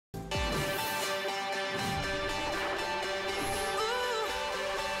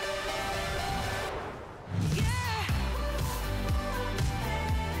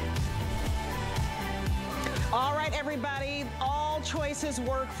everybody. All choices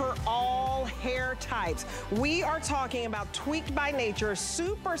work for all hair types. We are talking about Tweaked by Nature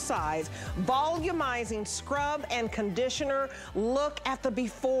Super Size Volumizing Scrub and Conditioner. Look at the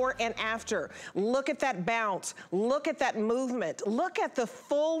before and after. Look at that bounce. Look at that movement. Look at the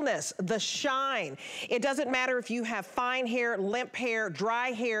fullness, the shine. It doesn't matter if you have fine hair, limp hair,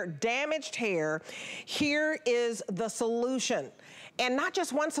 dry hair, damaged hair. Here is the solution. And not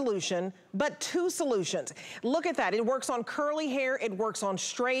just one solution, but two solutions. Look at that. It works on curly hair, it works on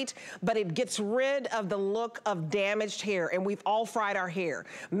straight, but it gets rid of the look of damaged hair. And we've all fried our hair.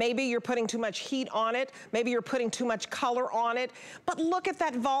 Maybe you're putting too much heat on it. Maybe you're putting too much color on it. But look at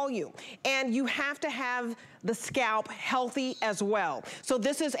that volume. And you have to have the scalp healthy as well. So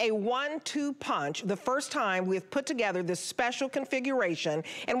this is a 1-2 punch. The first time we've put together this special configuration,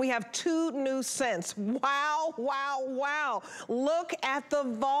 and we have two new scents. Wow, wow, wow. Look at the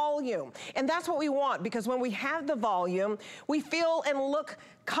volume. And that's what we want, because when we have the volume, we feel and look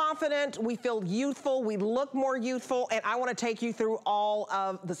confident, we feel youthful, we look more youthful, and I wanna take you through all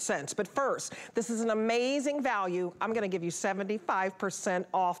of the scents. But first, this is an amazing value. I'm gonna give you 75%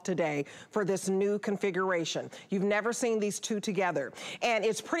 off today for this new configuration. You've never seen these two together. And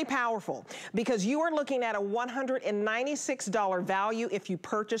it's pretty powerful, because you are looking at a $196 value if you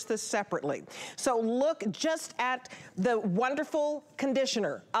purchase this separately. So look just at the wonderful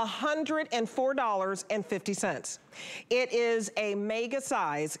conditioner, $104.50. It is a mega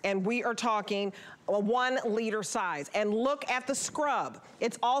size, and we are talking a 1 liter size. And look at the scrub.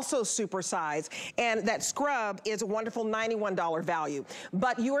 It's also super size, and that scrub is a wonderful $91 value.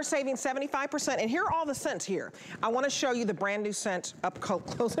 But you are saving 75%, and here are all the scents here. I wanna show you the brand new scent up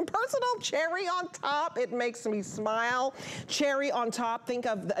close and personal. Cherry on top, it makes me smile. Cherry on top, think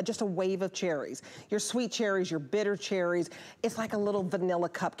of just a wave of cherries. Your sweet cherries, your bitter cherries. It's like a little vanilla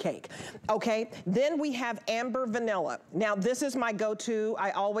cupcake, okay? Then we have amber vanilla. Now this is my go-to.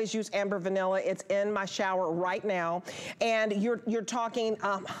 I always use amber vanilla. It's in my shower right now. And you're talking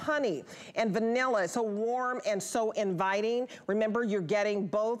honey and vanilla, so warm and so inviting. Remember, you're getting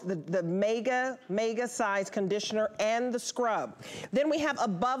both the mega size conditioner and the scrub. Then we have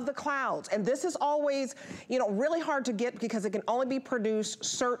above the clouds. And this is always, you know, really hard to get because it can only be produced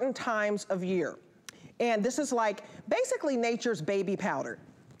certain times of year. And this is like basically nature's baby powder.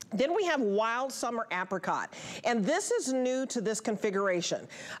 Then we have Wild Summer Apricot, and this is new to this configuration.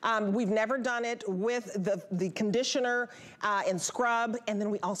 We've never done it with the conditioner and scrub, and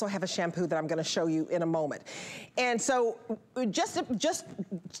then we also have a shampoo that I'm gonna show you in a moment. And so just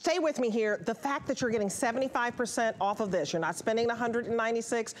stay with me here. The fact that you're getting 75% off of this, you're not spending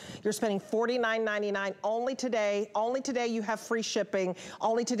 $196, you're spending $49.99 only today. Only today you have free shipping.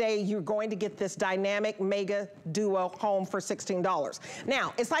 Only today you're going to get this dynamic mega duo home for $16.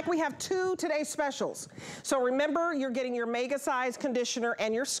 Now, it's like we have two today's specials. So remember, you're getting your mega size conditioner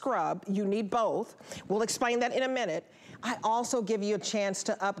and your scrub. You need both. We'll explain that in a minute. I also give you a chance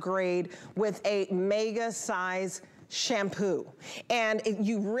to upgrade with a mega size shampoo. And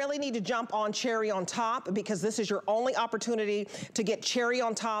you really need to jump on cherry on top, because this is your only opportunity to get cherry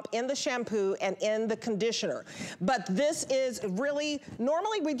on top in the shampoo and in the conditioner. But this is really,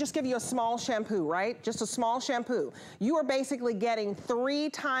 normally we just give you a small shampoo, right? Just a small shampoo. You are basically getting 3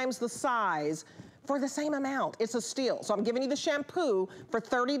 times the size for the same amount. It's a steal. So I'm giving you the shampoo for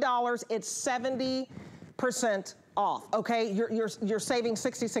 $30. It's 70% off, okay? You're saving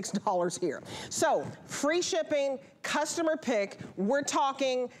 $66 here. So free shipping, customer pick. We're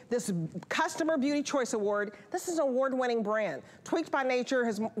talking this Customer Beauty Choice Award. This is an award-winning brand. Tweaked by Nature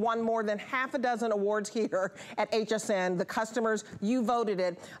has won more than half a dozen awards here at HSN. The customers, you voted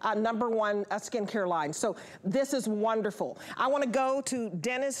it #1 skincare line. So this is wonderful. I want to go to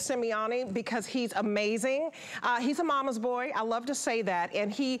Dennis Simeoni because he's amazing. He's a mama's boy. I love to say that.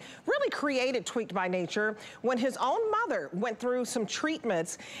 And he really created Tweaked by Nature when his own mother went through some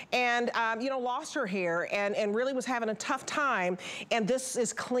treatments and you know, lost her hair and really was having a tough time. And this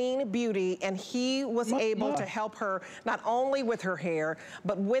is clean beauty, and he was able to help her not only with her hair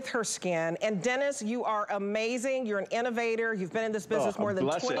but with her skin. And Dennis, you are amazing. You're an innovator. You've been in this business more than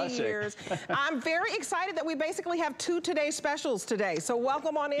 20 years. I'm very excited that we basically have 2 today's specials today. So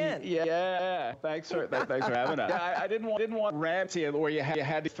welcome on in. Yeah, thanks for having us. I didn't want Ramsey where you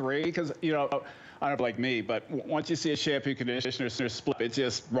had 3, because you know, I don't know like me, but once you see a shampoo conditioner split, it's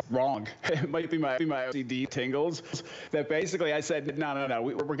just wrong. It might be my OCD tingles. That basically I said, no,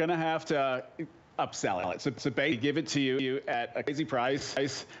 we're gonna have to upsell it. So basically give it to you at a crazy price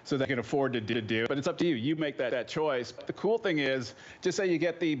so they can afford to do. But it's up to you. You make that choice. The cool thing is, just say you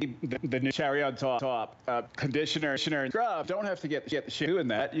get the new cherry on top conditioner and scrub, don't have to get the shampoo in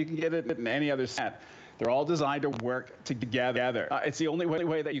that. You can get it in any other scent. They're all designed to work together. It's the only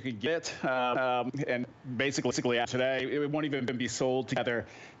way that you could get it. And basically today, it won't even be sold together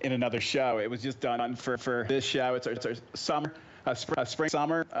in another show. It was just done for this show. It's our summer. Spring,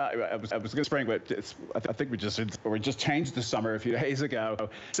 summer. I was going to spring, but I think we just changed the summer a few days ago.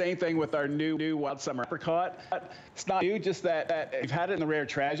 Same thing with our new wild summer apricot. It's not new, just that we've had it in the rare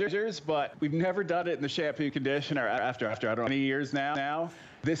treasures, but we've never done it in the shampoo conditioner after I don't know, many years now.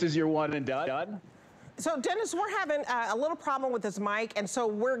 This is your one and done. So Dennis, we're having a little problem with this mic, and so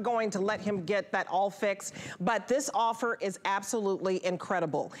we're going to let him get that all fixed. But this offer is absolutely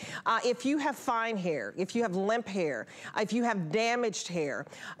incredible. If you have fine hair, if you have limp hair, if you have damaged hair,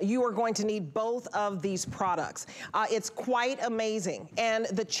 you are going to need both of these products. It's quite amazing. And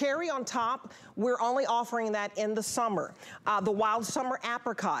the cherry on top, we're only offering that in the summer. The wild summer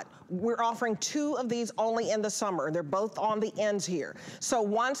apricot, we're offering 2 of these only in the summer. They're both on the ends here. So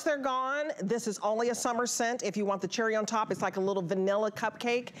once they're gone, this is only a summer scent. If you want the cherry on top, it's like a little vanilla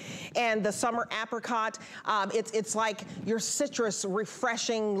cupcake. And the summer apricot, it's like your citrus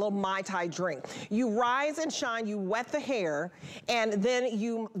refreshing little Mai Tai drink. You rise and shine, you wet the hair, and then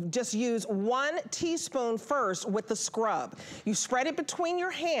you just use 1 teaspoon first with the scrub. You spread it between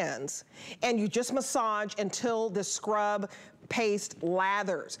your hands, and you just massage until the scrub paste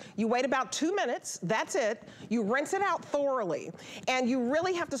lathers. You wait about 2 minutes, that's it. You rinse it out thoroughly. And you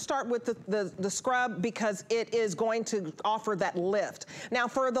really have to start with the scrub because it is going to offer that lift. Now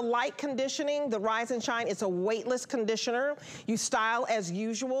for the light conditioning, the Rise and Shine, it's a weightless conditioner. You style as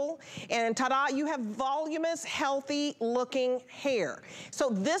usual. And ta-da, you have voluminous, healthy looking hair. So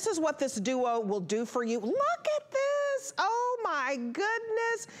this is what this duo will do for you. Look at this, oh my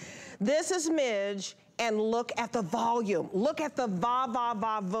goodness. This is Midge. And look at the volume. Look at the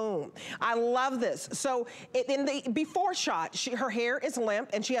va-va-va-voom. I love this. So in the before shot, her hair is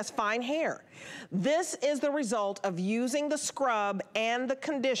limp and she has fine hair. This is the result of using the scrub and the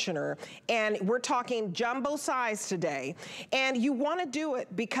conditioner. And we're talking jumbo size today. And you want to do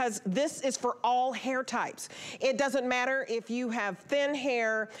it because this is for all hair types. It doesn't matter if you have thin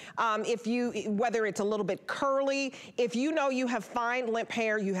hair, whether it's a little bit curly, if you know you have fine limp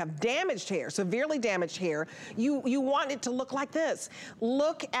hair, you have damaged hair, severely damaged hair, you want it to look like this.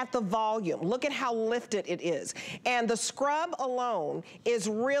 Look at the volume. Look at how lifted it is. And the scrub alone is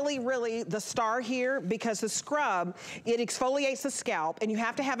really, really the star here because the scrub, it exfoliates the scalp and you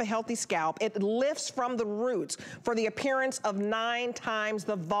have to have a healthy scalp. It lifts from the roots for the appearance of 9 times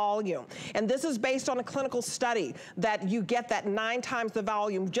the volume. And this is based on a clinical study that you get that 9 times the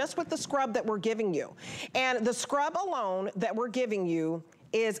volume just with the scrub that we're giving you. And the scrub alone that we're giving you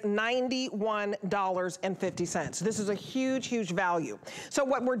is $91.50. This is a huge, huge value. So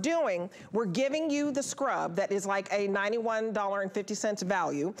what we're doing, we're giving you the scrub that is like a $91.50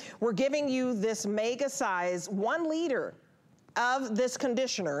 value. We're giving you this mega size 1 liter of this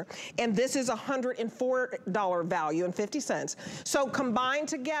conditioner, and this is $104 value and 50 cents. So combined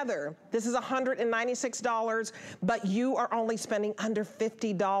together, this is $196, but you are only spending under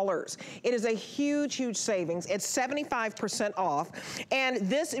 $50. It is a huge, huge savings. It's 75% off. And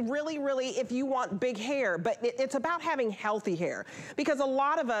this really, really, if you want big hair, but it's about having healthy hair because a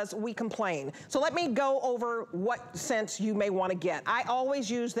lot of us, we complain. So let me go over what scents you may want to get. I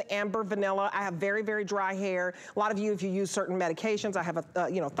always use the amber vanilla. I have very, very dry hair. A lot of you, if you use certain medications, I have a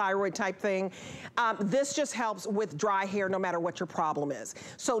thyroid type thing. This just helps with dry hair no matter what your problem is.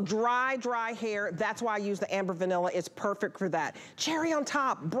 So dry hair, that's why I use the amber vanilla. It's perfect for that. Cherry on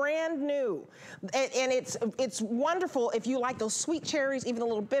top, brand new. And it's wonderful if you like those sweet cherries, even a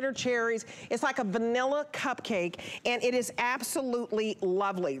little bitter cherries. It's like a vanilla cupcake and it is absolutely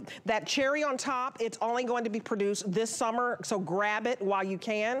lovely. That cherry on top, it's only going to be produced this summer, so grab it while you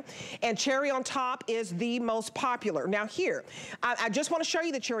can. And cherry on top is the most popular. Now here, I just want to show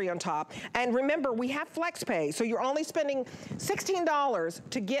you the cherry on top. And remember, we have flex pay, so you're only spending $16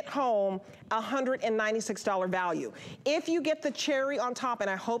 to get home $196 value. If you get the cherry on top, and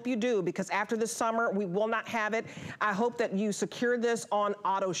I hope you do, because after this summer, we will not have it. I hope that you secure this on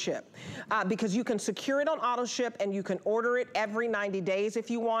auto ship, because you can secure it on auto ship and you can order it every 90 days if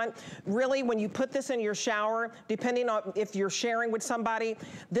you want. Really, when you put this in your shower, depending on if you're sharing with somebody,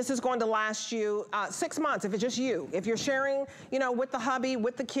 this is going to last you 6 months if it's just you. If you're sharing, with the hubby,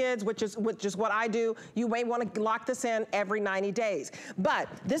 with the kids, which is what I do, you may want to lock this in every 90 days. But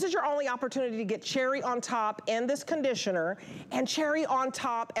this is your only opportunity to get cherry on top in this conditioner and cherry on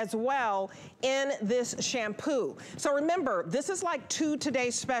top as well in this shampoo. So remember, this is like 2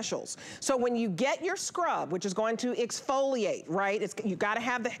 today's specials. So when you get your scrub, which is going to exfoliate, right? You gotta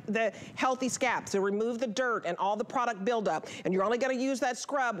have the healthy scalp to remove the dirt and all the product buildup, and you're only gonna use that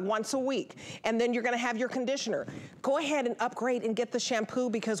scrub once a week. And then you're gonna have your conditioner. Go ahead and upgrade and get the shampoo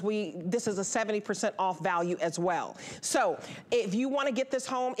because this is a 70% off value as well. So if you wanna get this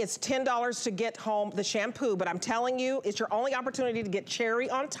home, it's $10 to get home the shampoo, but I'm telling you, it's your only opportunity to get cherry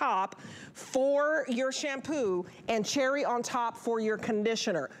on top for your shampoo and cherry on top for your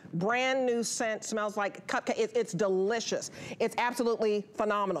conditioner. Brand new scent, smells like cupcake. It's delicious. It's absolutely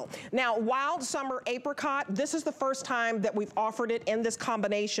phenomenal. Now, Wild Summer Apricot, this is the first time that we've offered it in this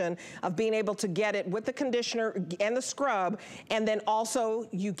combination of being able to get it with the conditioner and the scrub, and then also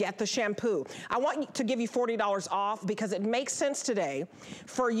you get the shampoo. I want to give you $40 off because it makes sense today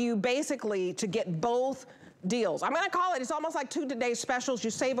for you basically to get both deals. I'm gonna call it, it's almost like 2 today's specials. You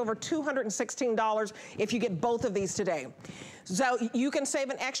save over $216 if you get both of these today. So you can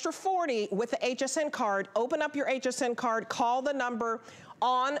save an extra $40 with the HSN card. Open up your HSN card, call the number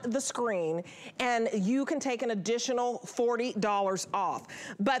on the screen, and you can take an additional $40 off.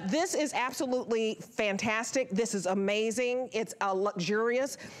 But this is absolutely fantastic. This is amazing. It's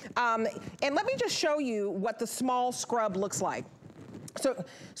luxurious. And let me just show you what the small scrub looks like.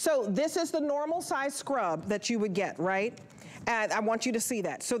 So this is the normal size scrub that you would get, right? And I want you to see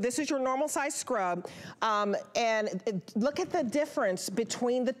that. So this is your normal size scrub, and look at the difference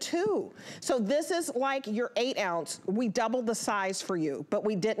between the two. So this is like your 8 ounce. We doubled the size for you, but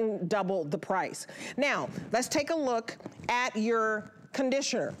we didn't double the price. Now, let's take a look at your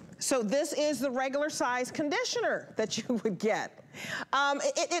conditioner. So this is the regular size conditioner that you would get.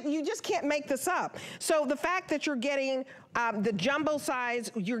 You just can't make this up. So the fact that you're getting the jumbo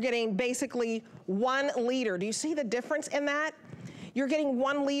size, you're getting basically 1 liter. Do you see the difference in that? You're getting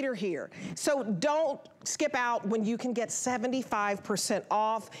 1 liter here. So don't skip out when you can get 75%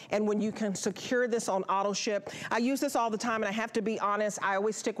 off and when you can secure this on auto ship. I use this all the time, and I have to be honest, I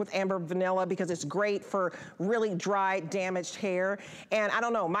always stick with amber vanilla because it's great for really dry, damaged hair. And I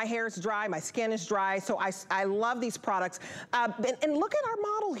don't know, my hair is dry, my skin is dry, so I love these products. And look at our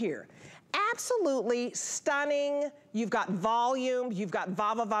model here. Absolutely stunning. You've got volume, you've got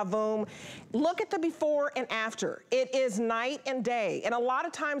va-va-va-voom. Look at the before and after. It is night and day. And a lot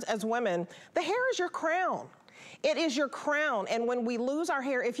of times as women, the hair is your crown. It is your crown, and when we lose our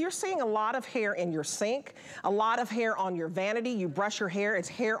hair, if you're seeing a lot of hair in your sink, a lot of hair on your vanity, you brush your hair, it's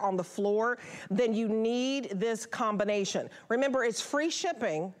hair on the floor, then you need this combination. Remember, it's free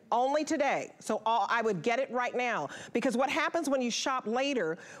shipping only today, so I would get it right now, because what happens when you shop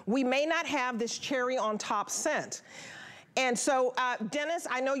later, we may not have this cherry on top scent. And so, Dennis,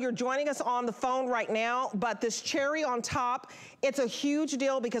 I know you're joining us on the phone right now, but this cherry on top, it's a huge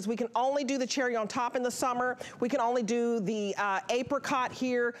deal because we can only do the cherry on top in the summer. We can only do the apricot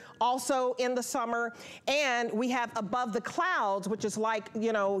here also in the summer. And we have above the clouds, which is like,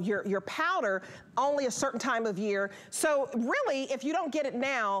 you know, your powder, only a certain time of year. So really, if you don't get it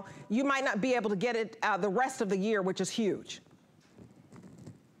now, you might not be able to get it the rest of the year, which is huge.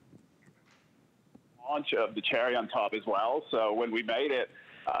 Launch of the cherry on top as well. So when we made it,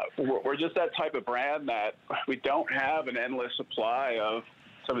 we're just that type of brand that we don't have an endless supply of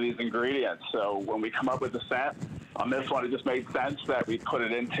some of these ingredients. So when we come up with the scent on this one, it just made sense that we put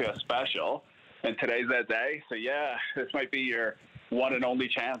it into a special. And today's that day. So yeah, this might be your one and only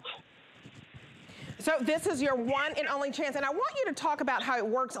chance. So this is your one and only chance, and I want you to talk about how it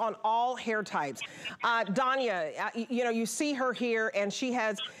works on all hair types. Danya, you know, you see her here, and she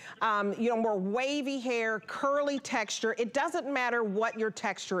has, you know, more wavy hair, curly texture. It doesn't matter what your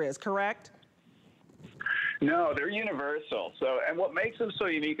texture is, correct? No, they're universal. So, and what makes them so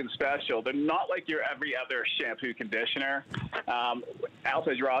unique and special, they're not like your every other shampoo conditioner.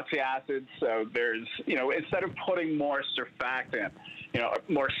 Alpha hydroxy acid, so there's, you know, instead of putting more surfactant, you know,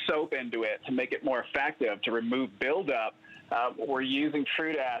 more soap into it to make it more effective, to remove buildup, we're using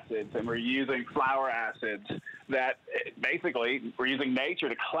fruit acids and we're using flower acids that basically we're using nature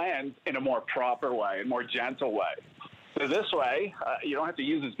to cleanse in a more proper way, a more gentle way. So this way, you don't have to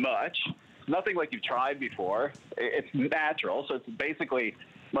use as much. Nothing like you've tried before. It's natural, so it's basically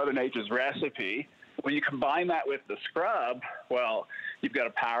Mother Nature's recipe. When you combine that with the scrub, well, you've got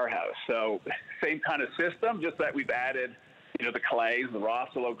a powerhouse. So same kind of system, just that we've added, you know, the clays, the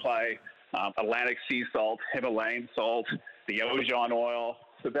Rossolo clay, Atlantic sea salt, Himalayan salt, the Ojon oil.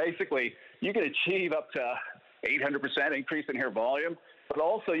 So basically, you can achieve up to 800% increase in hair volume, but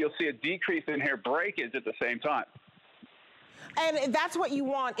also you'll see a decrease in hair breakage at the same time. And that's what you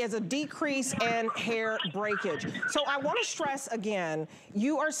want, is a decrease in hair breakage. So I want to stress again,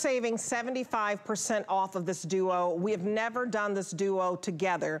 you are saving 75% off of this duo. We have never done this duo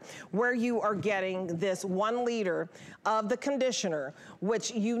together, where you are getting this 1 liter of the conditioner,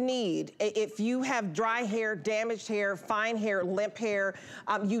 which you need. If you have dry hair, damaged hair, fine hair, limp hair,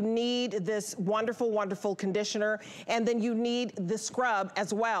 you need this wonderful, wonderful conditioner. And then you need the scrub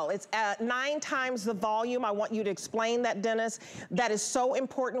as well. It's 9 times the volume. I want you to explain that, Dennis. That is so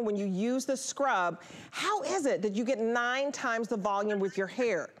important when you use the scrub. How is it that you get 9 times the volume with your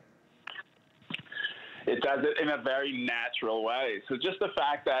hair? It does it in a very natural way. So just the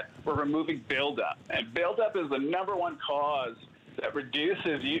fact that we're removing buildup, and buildup is the #1 cause that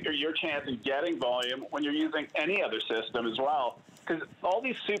reduces your chance of getting volume when you're using any other system as well. Because all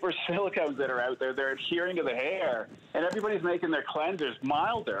these super silicones that are out there, they're adhering to the hair, and everybody's making their cleansers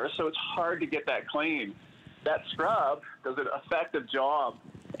milder, so it's hard to get that clean. That scrub does an effective job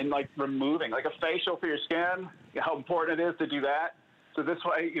in like removing, like a facial for your skin, how important it is to do that. So this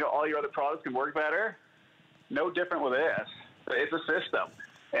way, all your other products can work better. No different with this. It's a system.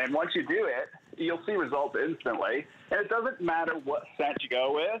 And once you do it, you'll see results instantly. And it doesn't matter what scent you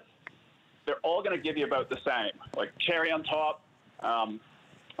go with. They're all going to give you about the same. Like cherry on top,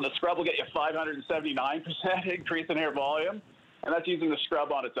 the scrub will get you 579% increase in hair volume. And that's using the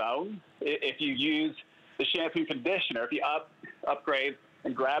scrub on its own. If you use the shampoo conditioner, if you upgrade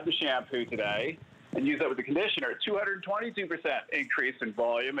and grab the shampoo today and use that with the conditioner, 222% increase in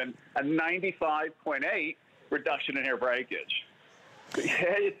volume and a 95.8 reduction in hair breakage.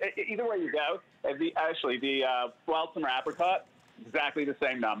 Either way you go, the wild summer apricot, exactly the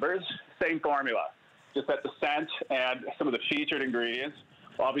same numbers, same formula, just that the scent and some of the featured ingredients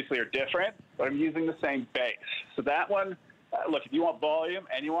obviously are different, but I'm using the same base. So that one, look, if you want volume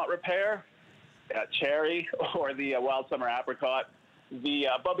and you want repair, cherry or the wild summer apricot. The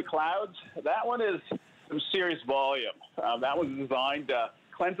above the clouds, that one is some serious volume. That one's designed to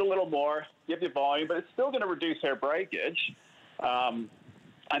cleanse a little more, give you volume, but it's still going to reduce hair breakage. And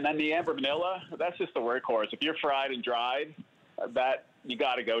then the amber vanilla, that's just the workhorse. If you're fried and dried, that you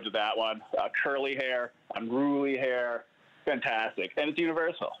got to go to that one. Curly hair, unruly hair, fantastic, and it's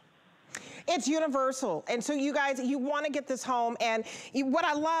universal. It's universal. And so you guys, you want to get this home. And what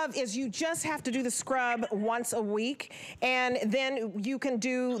I love is you just have to do the scrub once a week. And then you can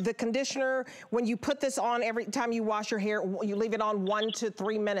do the conditioner when you put this on every time you wash your hair. You leave it on 1 to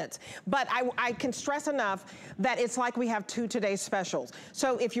 3 minutes. But I can stress enough that it's like we have 2 today's specials.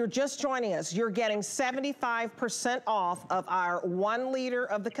 So if you're just joining us, you're getting 75% off of our 1 liter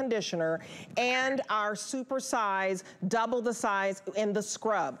of the conditioner and our super size, double the size in the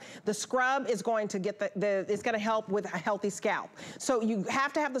scrub. The scrub is going to get it's going to help with a healthy scalp. So you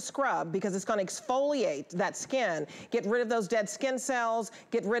have to have the scrub because it's going to exfoliate that skin, get rid of those dead skin cells,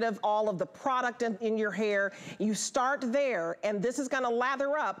 get rid of all of the product in your hair. You start there, and this is going to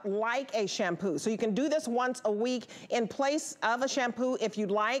lather up like a shampoo. So you can do this once a week in place of a shampoo if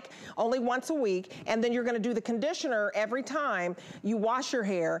you'd like, only once a week. And then you're going to do the conditioner every time you wash your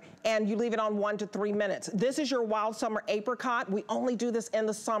hair, and you leave it on 1 to 3 minutes. This is your wild summer apricot. We only do this in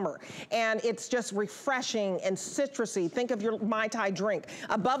the summer. And it's just refreshing and citrusy. Think of your Mai Tai drink.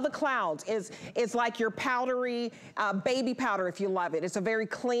 Above the clouds is like your powdery baby powder if you love it. It's a very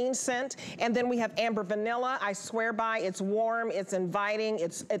clean scent. And then we have amber vanilla. I swear by, it's warm, it's inviting,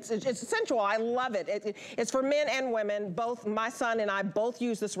 it's sensual. I love it. It's for men and women. Both my son and I both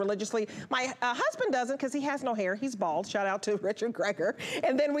use this religiously. My husband doesn't because he has no hair. He's bald. Shout out to Richard Greger.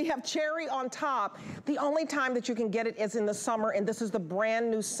 And then we have cherry on top. The only time that you can get it is in the summer, and this is the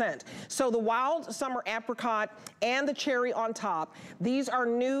brand new scent. So the wild summer apricot and the cherry on top, these are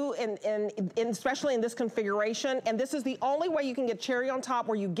new, especially in this configuration. And this is the only way you can get cherry on top,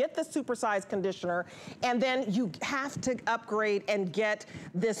 where you get the supersized conditioner, and then you have to upgrade and get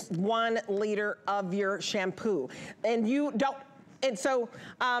this 1 liter of your shampoo. And you don't, and so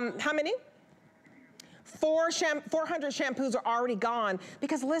how many? 400 shampoos are already gone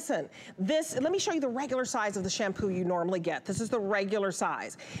because listen, let me show you the regular size of the shampoo you normally get. This is the regular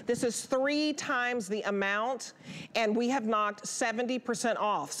size. This is 3 times the amount, and we have knocked 70%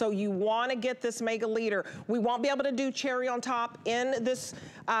 off. So you want to get this mega liter. We won't be able to do cherry on top in this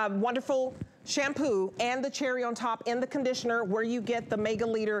wonderful shampoo and the cherry on top in the conditioner where you get the mega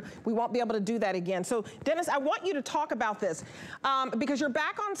liter. We won't be able to do that again. So Dennis, I want you to talk about this because you're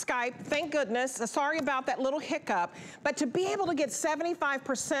back on Skype, thank goodness. Sorry about that little hiccup, but to be able to get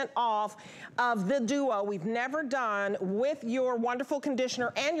 75% off of the duo we've never done with your wonderful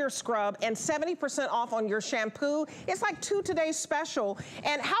conditioner and your scrub, and 70% off on your shampoo, it's like 2 today's special.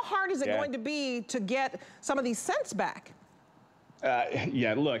 And how hard is it going to be to get some of these scents back?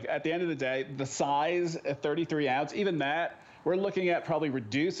 Yeah, look, at the end of the day, the size, 33 ounce, even that, we're looking at probably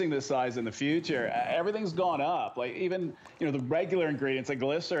reducing the size in the future. Everything's gone up. Like even, the regular ingredients like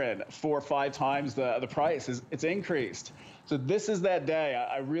glycerin, 4 or 5 times the price, it's increased. So this is that day.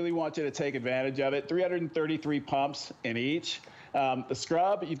 I really want you to take advantage of it. 333 pumps in each. The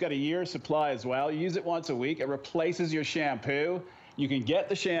scrub, you've got a year's supply as well. You use it once a week. It replaces your shampoo. You can get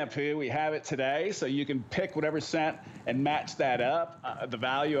the shampoo. We have it today, so you can pick whatever scent and match that up. The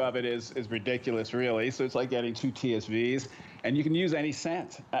value of it is ridiculous, really. So it's like getting 2 TSVs, and you can use any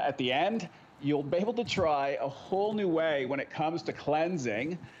scent. At the end, you'll be able to try a whole new way when it comes to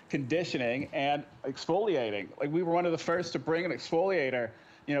cleansing, conditioning, and exfoliating. Like we were one of the first to bring an exfoliator,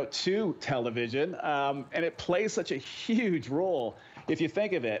 to television, and it plays such a huge role. If you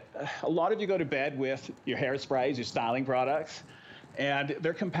think of it, a lot of you go to bed with your hairsprays, your styling products, and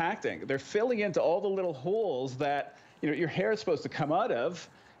they're compacting. They're filling into all the little holes that your hair is supposed to come out of.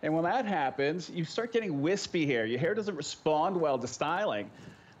 And when that happens, you start getting wispy hair. Your hair doesn't respond well to styling.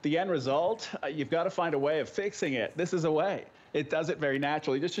 The end result, you've got to find a way of fixing it. This is a way. It does it very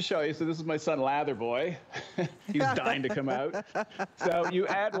naturally. Just to show you, so this is my son Lather Boy. He's dying to come out. So you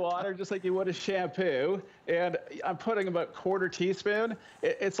add water just like you would a shampoo, and I'm putting about 1/4 teaspoon.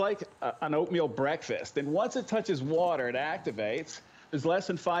 It's like an oatmeal breakfast. And once it touches water, it activates. There's less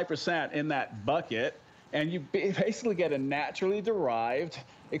than 5% in that bucket, and you basically get a naturally derived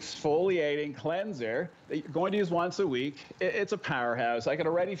exfoliating cleanser that you're going to use once a week. It's a powerhouse. I can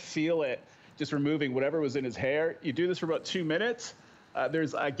already feel it just removing whatever was in his hair. You do this for about 2 minutes.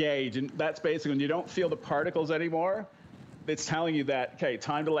 There's a gauge, and that's basically when you don't feel the particles anymore. It's telling you that, okay,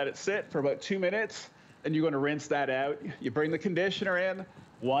 time to let it sit for about 2 minutes, and you're going to rinse that out. You bring the conditioner in,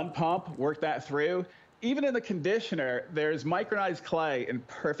 1 pump, work that through. Even in the conditioner, there's micronized clay in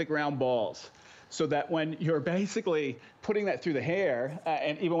perfect round balls, so that when you're basically putting that through the hair,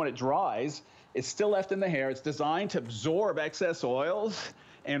 and even when it dries, it's still left in the hair. It's designed to absorb excess oils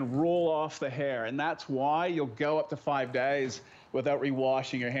and roll off the hair. And that's why you'll go up to 5 days without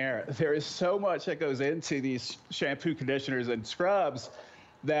rewashing your hair. There is so much that goes into these shampoo, conditioners, and scrubs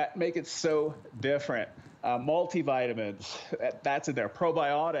that make it so different. Multivitamins, that's in there.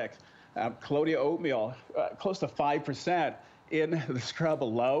 Probiotic, colloidal oatmeal, close to 5% in the scrub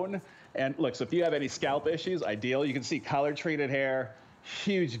alone. And look, so if you have any scalp issues, ideal. You can see color-treated hair,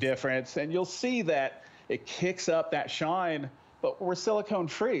 huge difference. And you'll see that it kicks up that shine, but we're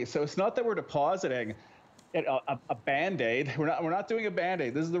silicone-free. So it's not that we're depositing a Band-Aid. We're not doing a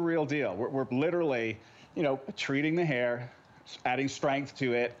Band-Aid. This is the real deal. We're literally, treating the hair, adding strength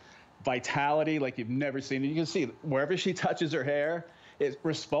to it, vitality like you've never seen. You can see wherever she touches her hair, it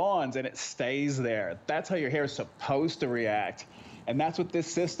responds and it stays there. That's how your hair is supposed to react. And that's what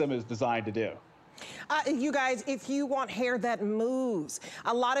this system is designed to do. You guys, if you want hair that moves,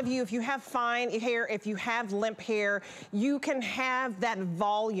 a lot of you, if you have fine hair, if you have limp hair, you can have that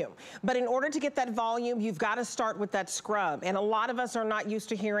volume. But in order to get that volume, you've got to start with that scrub. And a lot of us are not used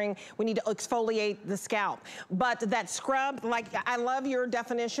to hearing we need to exfoliate the scalp. But that scrub, like I love your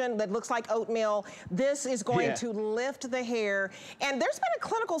definition that looks like oatmeal. This is going to lift the hair. And there's been a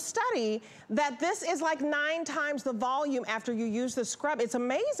clinical study that this is like 9 times the volume after you use the scrub. It's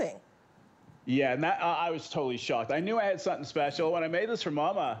amazing. Yeah, and that, I was totally shocked. I knew I had something special. When I made this for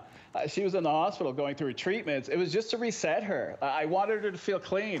Mama, she was in the hospital going through her treatments. It was just to reset her. I wanted her to feel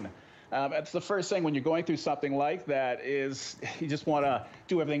clean. That's the first thing when you're going through something like that is you just want to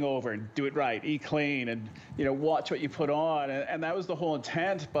do everything over and do it right, eat clean, and watch what you put on. And that was the whole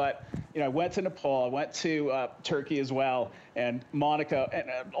intent. But I went to Nepal, I went to Turkey as well, and Monaco, and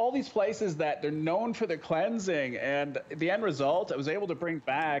all these places that they're known for their cleansing. And the end result, I was able to bring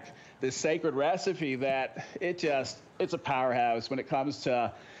back this sacred recipe that it's a powerhouse when it comes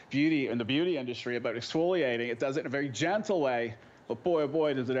to beauty and the beauty industry about exfoliating. It does it in a very gentle way. But boy, oh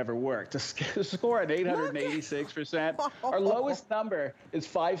boy, does it ever work. To score an 886%, our lowest number is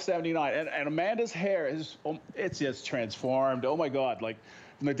 579. And Amanda's hair it's just transformed. Oh my God, like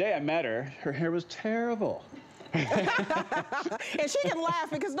from the day I met her, her hair was terrible. And she can laugh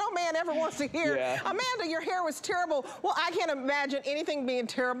because no man ever wants to hear, Amanda, your hair was terrible. Well, I can't imagine anything being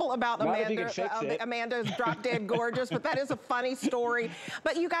terrible about Amanda. Amanda is drop dead gorgeous, but that is a funny story.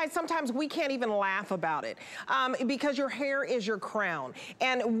 But you guys, sometimes we can't even laugh about it because your hair is your crown.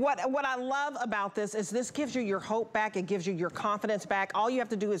 And what I love about this is this gives you your hope back. It gives you your confidence back. All you have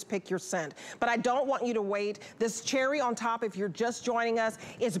to do is pick your scent. But I don't want you to wait. This cherry on top, if you're just joining us,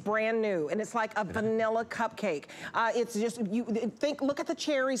 is brand new. And it's like a vanilla cupcake. cupcake. It's just, look at the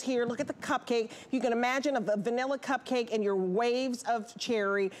cherries here, look at the cupcake. You can imagine a vanilla cupcake and your waves of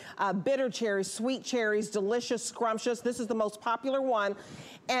cherry, bitter cherries, sweet cherries, delicious, scrumptious. This is the most popular one.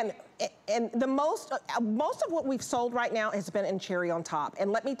 And the most of what we've sold right now has been in cherry on top.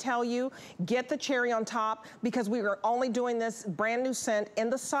 And let me tell you, get the cherry on top, because we are only doing this brand new scent in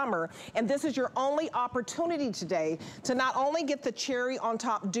the summer. And this is your only opportunity today to not only get the cherry on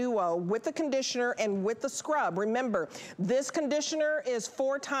top duo with the conditioner and with the scrub. Remember, this conditioner is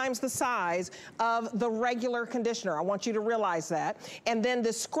 4 times the size of the regular conditioner. I want you to realize that. And then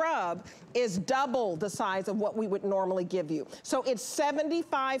the scrub is double the size of what we would normally give you. So it's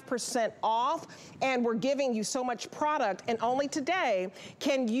 75% off, and we're giving you so much product, and only today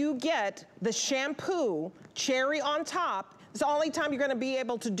can you get the shampoo cherry on top. It's the only time you're gonna be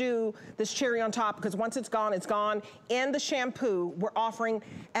able to do this cherry on top, because once it's gone, it's gone. And the shampoo, we're offering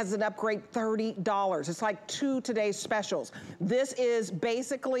as an upgrade $30. It's like 2 today's specials. This is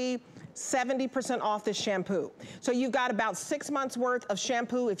basically 70% off this shampoo. So you've got about 6 months worth of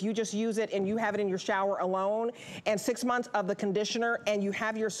shampoo if you just use it and you have it in your shower alone, and 6 months of the conditioner, and you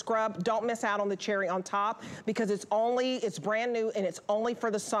have your scrub. Don't miss out on the cherry on top, because it's brand new and it's only for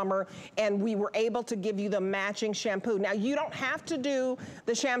the summer, and we were able to give you the matching shampoo. Now, you don't have to do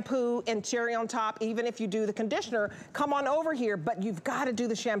the shampoo and cherry on top, even if you do the conditioner. Come on over here, but you've got to do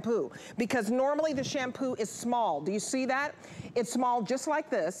the shampoo, because normally the shampoo is small. Do you see that? It's small just like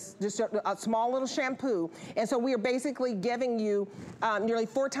this, just a small little shampoo. And so we are basically giving you nearly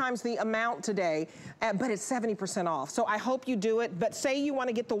 4 times the amount today, but it's 70% off. So I hope you do it. But say you want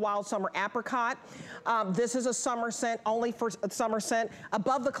to get the Wild Summer Apricot. This is a summer scent, only for summer scent.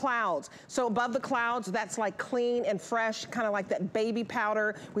 Above the Clouds. So Above the Clouds, that's like clean and fresh, kind of like that baby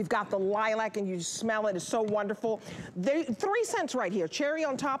powder. We've got the lilac, and you just smell it. It's so wonderful. 3 scents right here. Cherry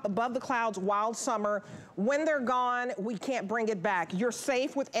on top, Above the Clouds, Wild Summer. When they're gone, we can't bring it back. You're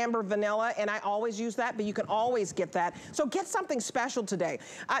safe with Amber Vanilla, and I always use that, but you can always get that. So get something special today.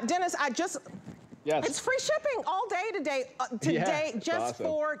 Dennis, Yes. It's free shipping all day today, just awesome.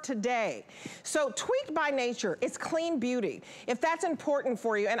 For today. So Tweaked by Nature, it's clean beauty. If that's important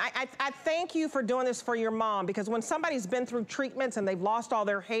for you, and I thank you for doing this for your mom, because when somebody's been through treatments and they've lost all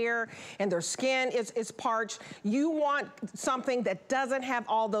their hair and their skin is parched, you want something that doesn't have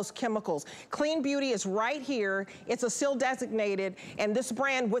all those chemicals. Clean beauty is right here. It's a seal designated, and this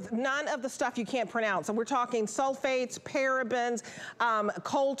brand with none of the stuff you can't pronounce. So we're talking sulfates, parabens,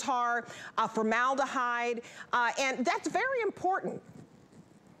 coal tar, formaldehyde, and that's very important.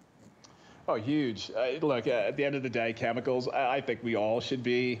 Oh, huge. Look, at the end of the day, chemicals, I think we all should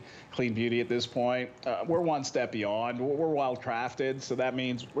be clean beauty at this point. We're one step beyond. We're wild crafted, so that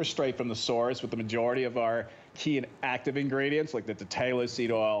means we're straight from the source with the majority of our key and active ingredients, like the Tatela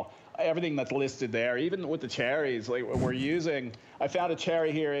seed oil, everything that's listed there, even with the cherries. Like we're using, I found a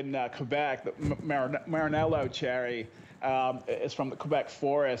cherry here in Quebec, the Marinello cherry. It's from the Quebec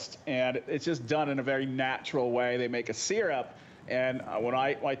forest, and it's just done in a very natural way. They make a syrup, and when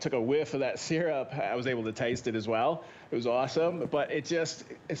I took a whiff of that syrup, I was able to taste it as well. It was awesome, but it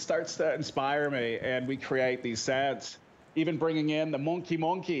starts to inspire me, and we create these scents. Even bringing in the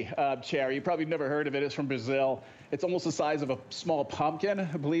monkey cherry. You probably never heard of it. It's from Brazil. It's almost the size of a small pumpkin,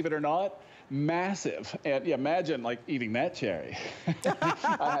 believe it or not. Massive. And yeah, imagine like eating that cherry.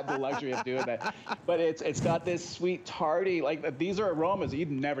 I had the luxury of doing that. But it's got this sweet tarty, like these are aromas that you've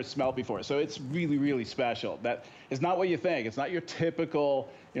never smelled before. So it's really, really special. That is not what you think. It's not your typical,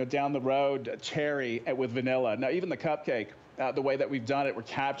 down the road cherry with vanilla. Now, even the cupcake, the way that we've done it, we're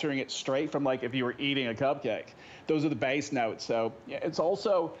capturing it straight from like if you were eating a cupcake. Those are the base notes. So yeah, it's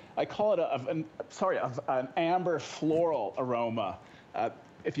also, I call it an amber floral aroma.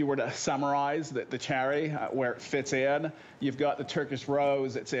 If you were to summarize the cherry, where it fits in, you've got the Turkish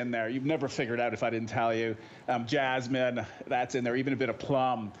rose that's in there. You've never figured out if I didn't tell you. Jasmine, that's in there, even a bit of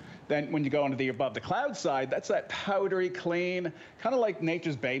plum. Then when you go into the Above the Cloud side, that's that powdery, clean, kind of like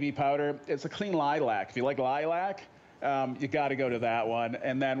nature's baby powder. It's a clean lilac. If you like lilac, you got to go to that one.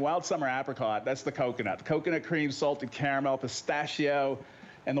 And then Wild Summer Apricot, that's the coconut. Coconut cream, salted caramel, pistachio.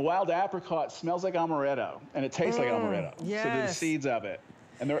 And the wild apricot smells like amaretto, and it tastes like amaretto. Yes. So there's seeds of it.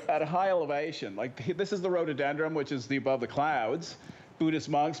 And they're at a high elevation. Like this is the rhododendron, which is the Above the Clouds. Buddhist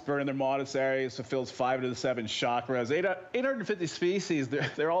monks burn in their monasteries, fulfills 5 to the 7 chakras. 850 species,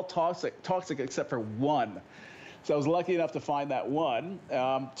 they're all toxic except for one. So I was lucky enough to find that one.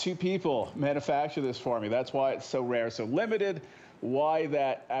 2 people manufacture this for me. That's why it's so rare, so limited. Why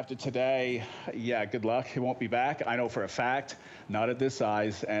that after today, yeah, good luck. It won't be back. I know for a fact, not at this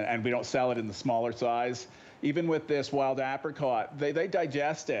size, and we don't sell it in the smaller size. Even with this wild apricot, they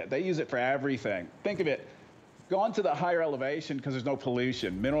digest it. They use it for everything. Think of it, gone to the higher elevation because there's no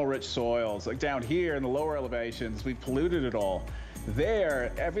pollution, mineral-rich soils. Like down here in the lower elevations, we've polluted it all.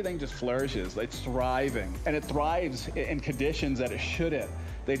 There, everything just flourishes. It's thriving, and it thrives in conditions that it shouldn't.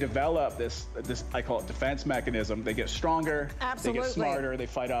 They develop this I call it defense mechanism. They get stronger, Absolutely. They get smarter, they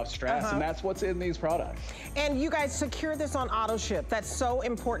fight off stress, and that's what's in these products. And you guys secure this on auto ship. That's so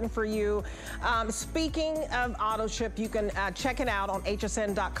important for you. Speaking of auto ship, you can check it out on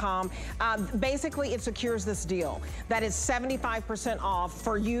hsn.com. Basically, it secures this deal. That is 75% off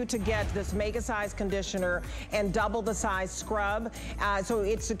for you to get this mega size conditioner and double the size scrub. So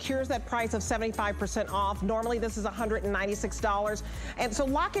it secures that price of 75% off. Normally, this is $196. And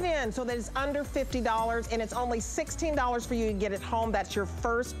so lock it in so that it's under $50, and it's only $16 for you to get it home. That's your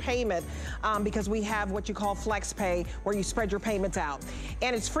first payment because we have what you call flex pay, where you spread your payments out.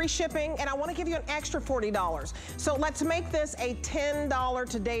 And it's free shipping, and I want to give you an extra $40. So let's make this a $10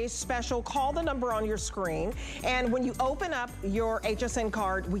 today's special. Call the number on your screen, and when you open up your HSN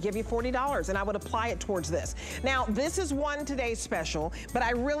card, we give you $40, and I would apply it towards this. Now, this is one today's special, but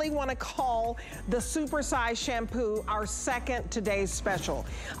I really want to call the super size shampoo our second today's special.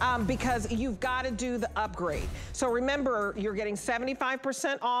 Because you've got to do the upgrade. So remember, you're getting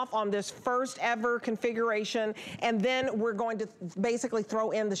 75% off on this first ever configuration, and then we're going to basically throw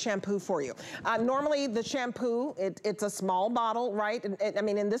in the shampoo for you. Normally the shampoo, it's a small bottle, right?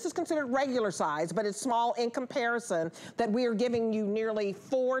 And this is considered regular size, but it's small in comparison, that we are giving you nearly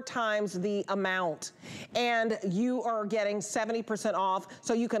 4 times the amount. And you are getting 70% off,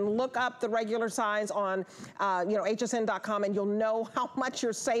 so you can look up the regular size on hsn.com, and you'll know how much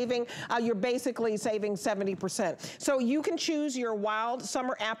you're saving. You're basically saving 70%. So you can choose your Wild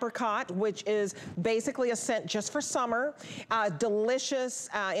Summer Apricot, which is basically a scent just for summer. Delicious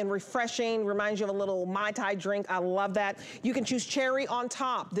and refreshing, reminds you of a little Mai Tai drink. I love that. You can choose Cherry on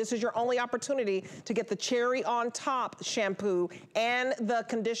Top. This is your only opportunity to get the Cherry on Top shampoo and the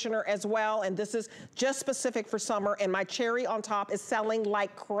conditioner as well. And this is just specific for summer. And my Cherry on Top is selling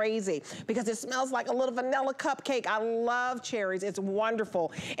like crazy because it smells like a little vanilla cupcake. I love cherries. It's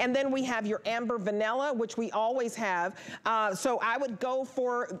wonderful. And then we have your Amber Vanilla, which we always have. So I would go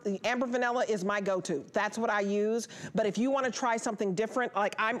for the Amber Vanilla is my go-to. That's what I use. But if you want to try something different,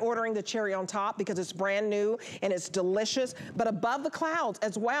 like I'm ordering the Cherry on Top because it's brand new and it's delicious. But Above the Clouds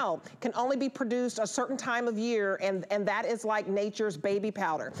as well can only be produced a certain time of year, and that is like nature's baby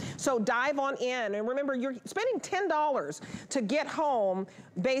powder. So dive on in, and remember, you're spending $10 to get home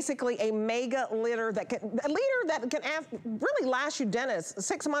basically a mega litter that can really last you, Dennis,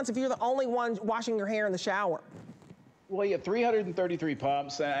 6 months if you're the only one washing your hair in the shower. Well, you have 333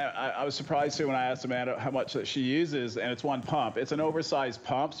 pumps. And I was surprised too when I asked Amanda how much that she uses, and it's one pump. It's an oversized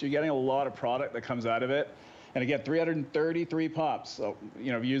pump, so you're getting a lot of product that comes out of it. And again, 333 pumps. So,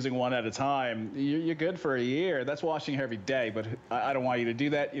 using one at a time, you're good for a year. That's washing hair every day, but I don't want you to do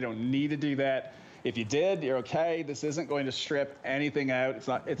that. You don't need to do that. If you did, you're okay. This isn't going to strip anything out.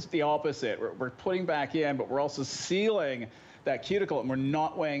 It's the opposite. We're putting back in, but we're also sealing that cuticle, and we're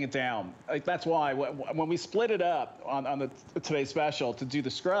not weighing it down. That's why when we split it up on the today's special to do the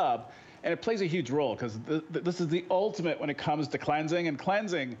scrub, and it plays a huge role because this is the ultimate when it comes to cleansing, and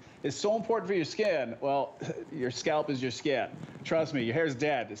cleansing is so important for your skin. Well, your scalp is your skin. Trust me, your hair's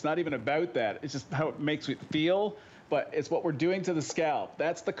dead. It's not even about that. It's just how it makes it feel, but it's what we're doing to the scalp.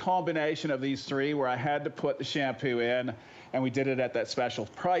 That's the combination of these three where I had to put the shampoo in, and we did it at that special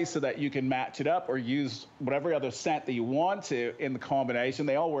price so that you can match it up or use whatever other scent that you want to in the combination.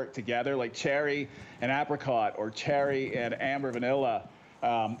 They all work together, like cherry and apricot, or cherry and amber vanilla,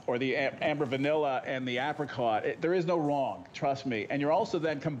 or the amber vanilla and the apricot. There is no wrong, trust me. And you're also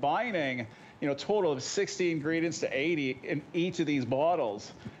then combining, a total of 60 ingredients to 80 in each of these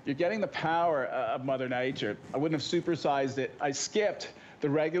bottles. You're getting the power of Mother Nature. I wouldn't have supersized it. I skipped the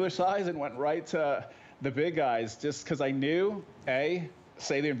regular size and went right to the big guys just because I knew,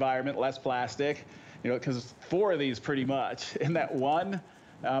 save the environment, less plastic, because 4 of these pretty much in that one.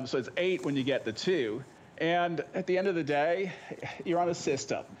 So it's 8 when you get the 2. And at the end of the day, you're on a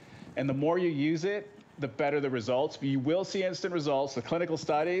system. And the more you use it, the better the results. You will see instant results. The clinical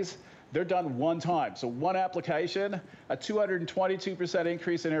studies, they're done one time. So one application, a 222%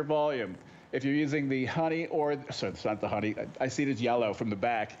 increase in hair volume. If you're using the honey sorry, it's not the honey. I see it as yellow from the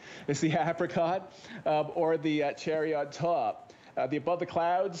back. It's the apricot or the cherry on top. The Above the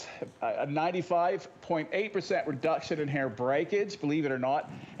Clouds, a 95.8% reduction in hair breakage, believe it or not.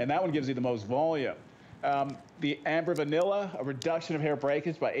 And that one gives you the most volume. The Amber Vanilla, a reduction of hair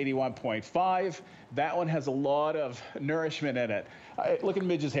breakage by 81.5. That one has a lot of nourishment in it. Look at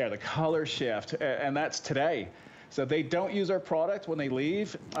Midge's hair, the color shift, and that's today. So they don't use our product when they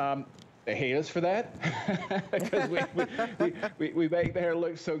leave. they hate us for that because we make the hair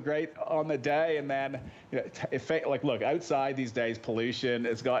look so great on the day, and then like look, outside these days pollution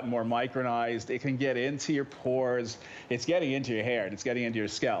has gotten more micronized. It can get into your pores. It's getting into your hair and it's getting into your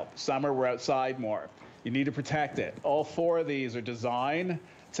scalp. Summer, we're outside more. You need to protect it. All 4 of these are designed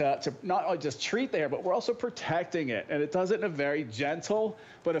to not only just treat the hair, but we're also protecting it. And it does it in a very gentle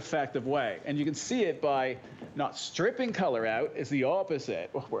but effective way. And you can see it by not stripping color out. It's the opposite.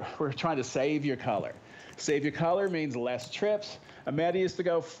 We're trying to save your color. Save your color means less trips. Amanda used to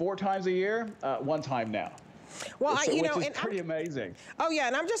go 4 times a year, 1 time now. Well, which is pretty amazing. Oh yeah,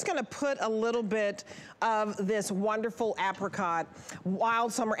 and I'm just gonna put a little bit of this wonderful apricot,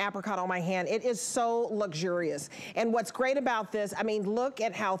 wild summer apricot on my hand. It is so luxurious. And what's great about this, I mean, look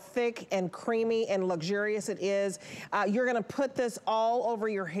at how thick and creamy and luxurious it is. You're gonna put this all over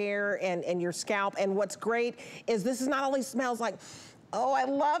your hair and your scalp. And what's great is this is not only smells like, oh, I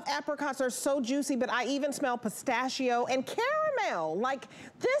love apricots, they're so juicy, but I even smell pistachio and caramel. Like,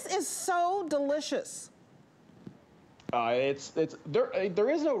 this is so delicious. There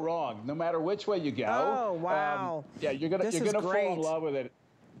is no wrong, no matter which way you go. Oh, wow. Yeah, you're gonna fall in love with it.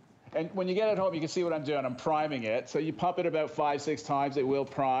 And when you get it home, you can see what I'm doing. I'm priming it. So you pump it about 5-6 times. It will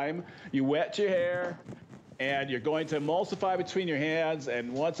prime. You wet your hair, and you're going to emulsify between your hands.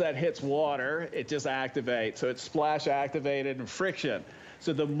 And once that hits water, it just activates. So it's splash activated and friction.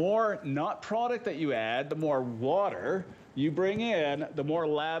 So the more not product that you add, the more water you bring in, the more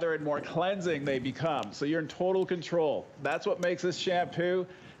lather and more cleansing they become. So you're in total control. That's what makes this shampoo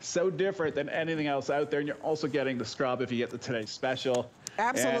so different than anything else out there. And you're also getting the scrub if you get the Today's Special.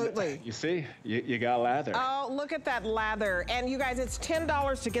 Absolutely. And you see, you got lather. Oh, look at that lather. And you guys, it's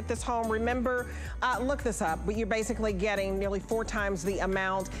 $10 to get this home. Remember, look this up, but you're basically getting nearly 4 times the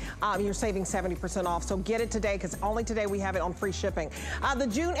amount. You're saving 70% off. So get it today, because only today we have it on free shipping. The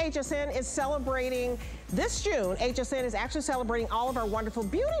June HSN is celebrating, this June, HSN is actually celebrating all of our wonderful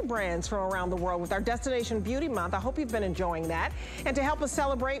beauty brands from around the world with our Destination Beauty Month. I hope you've been enjoying that. And to help us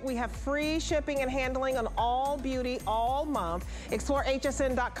celebrate, we have free shipping and handling on all beauty all month. Explore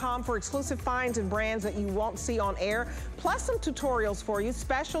HSN.com for exclusive finds and brands that you won't see on air, plus some tutorials for you,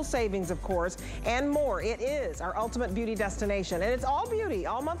 special savings, of course, and more. It is our ultimate beauty destination, and it's all beauty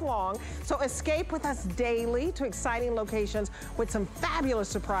all month long. So escape with us daily to exciting locations with some fabulous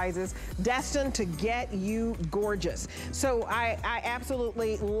surprises destined to get you gorgeous. So I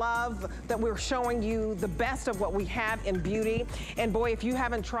absolutely love that we're showing you the best of what we have in beauty. And boy, if you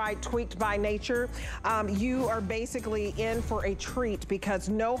haven't tried Tweaked by Nature, you are basically in for a treat, because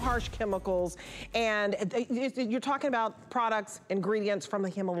no harsh chemicals, and you're talking about products, ingredients from the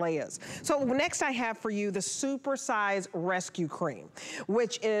Himalayas. So next I have for you the Super Size Rescue Cream,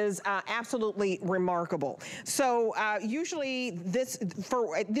 which is absolutely remarkable. So usually this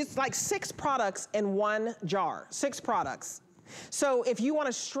like 6 products in 1 jar, 6 products. So if you want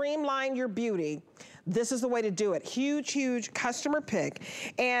to streamline your beauty, this is the way to do it. Huge, huge customer pick.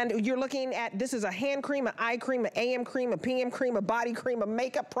 And you're looking at, this is a hand cream, an eye cream, an AM cream, a PM cream, a body cream, a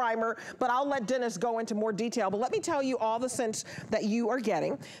makeup primer, but I'll let Dennis go into more detail. But let me tell you all the scents that you are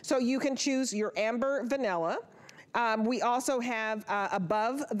getting. So you can choose your Amber Vanilla. We also have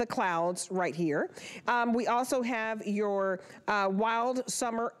Above the Clouds right here. We also have your Wild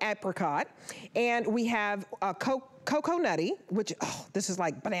Summer Apricot. And we have Cocoa Nutty, which, oh, this is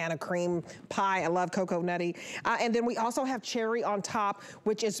like banana cream pie. I love Cocoa Nutty. And then we also have Cherry on top,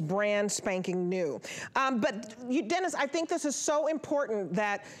 which is brand spanking new. But Dennis, I think this is so important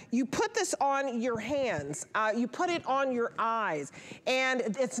that you put this on your hands, you put it on your eyes, and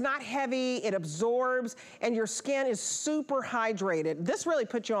it's not heavy, it absorbs, and your skin is super hydrated. This really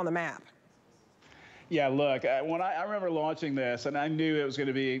puts you on the map. Yeah, look, when I remember launching this, and I knew it was going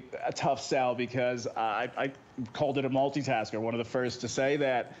to be a tough sell, because I called it a multitasker, one of the first to say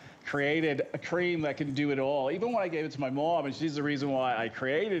that, created a cream that can do it all. Even when I gave it to my mom, and she's the reason why I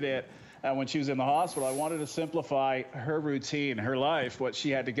created it, when she was in the hospital, I wanted to simplify her routine, her life, what she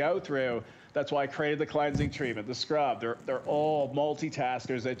had to go through. That's why I created the cleansing treatment, the scrub. They're all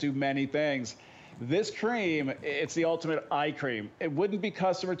multitaskers that do many things. This cream, it's the ultimate eye cream. It wouldn't be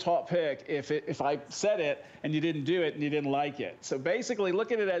customer top pick if I said it and you didn't do it and you didn't like it. So basically,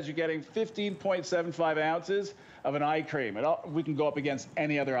 look at it as you're getting 15.75 ounces of an eye cream. We can go up against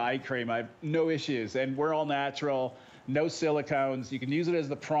any other eye cream. I have no issues, and we're all natural, no silicones. You can use it as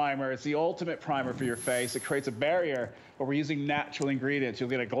the primer. It's the ultimate primer for your face. It creates a barrier, but we're using natural ingredients. You'll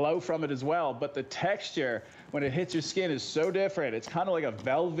get a glow from it as well, but the texture, when it hits your skin, is so different. It's kind of like a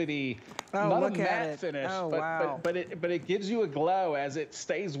velvety, not a matte finish, but it gives you a glow as it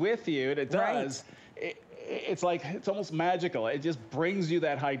stays with you, and it does. Right. it's like, it's almost magical. It just brings you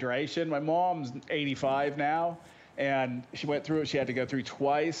that hydration. My mom's 85 now, and she went through it. She had to go through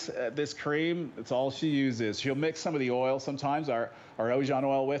twice. This cream, it's all she uses. She'll mix some of the oil sometimes, our Ojan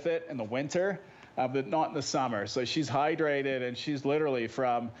oil with it in the winter, but not in the summer. So she's hydrated, and she's literally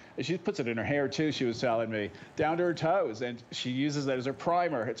she puts it in her hair too, she was telling me, down to her toes. And she uses that as her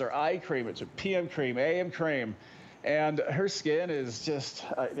primer. It's her eye cream. It's her PM cream, AM cream. And her skin is just,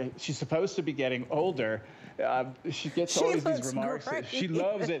 she's supposed to be getting older. She gets always these remarks. Great. She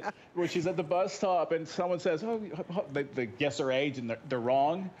loves it. When she's at the bus stop and someone says, oh, they guess her age and they're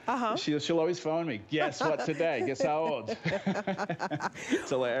wrong. She'll always phone me. Guess what today? Guess how old? It's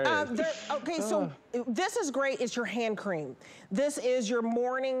hilarious. Okay, so this is great. It's your hand cream. This is your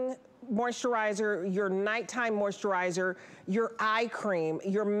morning moisturizer, your nighttime moisturizer, your eye cream,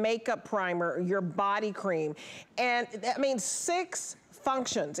 your makeup primer, your body cream. And I mean, 6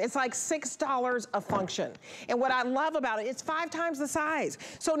 functions. It's like $6 a function. And what I love about it, it's 5 times the size.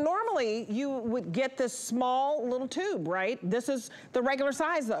 So normally you would get this small little tube, right? This is the regular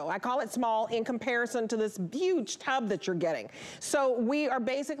size though. I call it small in comparison to this huge tub that you're getting. So we are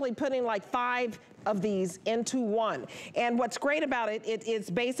basically putting like 5 of these into one. And what's great about it, it is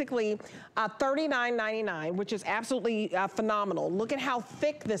basically $39.99, which is absolutely phenomenal. Look at how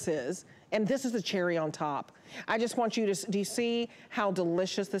thick this is. And this is the cherry on top. I just want you to, do you see how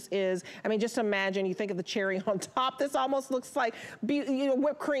delicious this is? I mean, just imagine, you think of the cherry on top. This almost looks like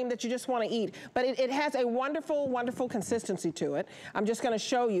whipped cream that you just want to eat. But it has a wonderful, wonderful consistency to it. I'm just going to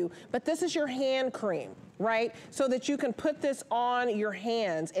show you. But this is your hand cream, right? So that you can put this on your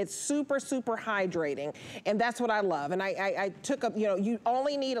hands. It's super, super hydrating. And that's what I love. And I took up, you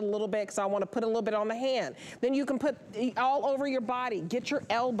only need a little bit because I want to put a little bit on the hand. Then you can put all over your body. Get your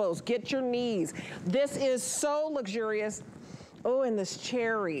elbows, get your knees. This is so luxurious. Oh, and this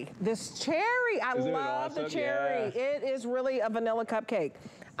cherry. I love the cherry. Yeah. It is really a vanilla cupcake.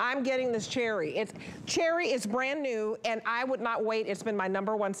 I'm getting this cherry. Cherry is brand new, and I would not wait. It's been my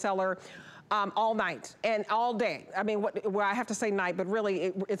 #1 seller all night and all day. I mean, well, I have to say night, but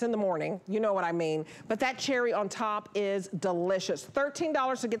really it's in the morning. You know what I mean. But that cherry on top is delicious.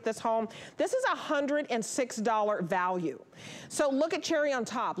 $13 to get this home. This is a $106 value. So look at cherry on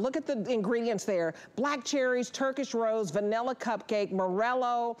top. Look at the ingredients there. Black cherries, Turkish rose, vanilla cupcake,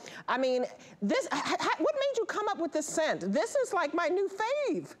 morello. I mean, what made you come up with this scent? This is like my new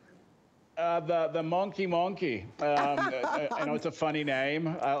fave. The monkey. I know it's a funny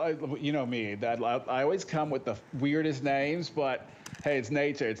name. You know me. I always come with the weirdest names, but hey, it's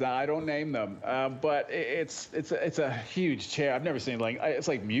nature. It's not, I don't name them. But it's a huge cherry. I've never seen it's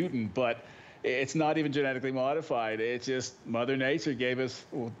like mutant, but it's not even genetically modified. It's just Mother Nature gave us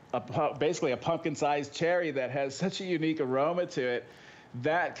basically a pumpkin-sized cherry that has such a unique aroma to it.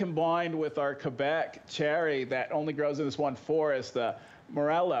 That combined with our Quebec cherry that only grows in this one forest, the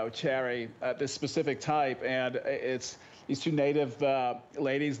Morello cherry, this specific type, and it's these 2 native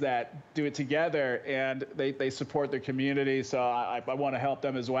ladies that do it together, and they support their community, so I want to help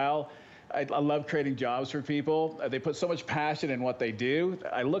them as well. I love creating jobs for people. They put so much passion in what they do.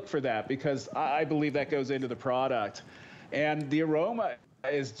 I look for that because I believe that goes into the product. And the aroma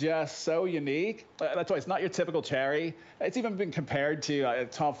is just so unique. That's why it's not your typical cherry. It's even been compared to,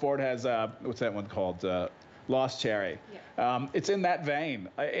 Tom Ford has, what's that one called? Lost Cherry. Yeah. It's in that vein.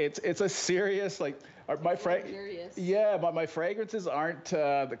 It's a serious, my fragrances aren't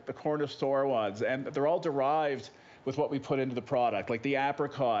the corner store ones, and they're all derived with what we put into the product, like the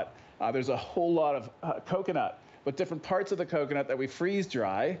apricot. There's a whole lot of coconut, but different parts of the coconut that we freeze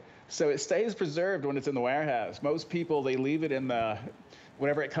dry, so it stays preserved when it's in the warehouse. Most people, they leave it in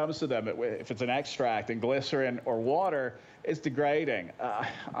whenever it comes to them. If it's an extract and glycerin or water, it's degrading.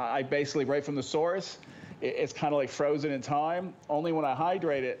 I basically, right from the source, it's kind of like frozen in time. Only when I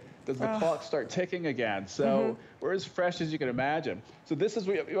hydrate it does the clock start ticking again. So we're as fresh as you can imagine. So this is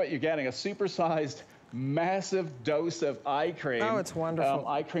what you're getting, a supersized, massive dose of eye cream. Oh, it's wonderful.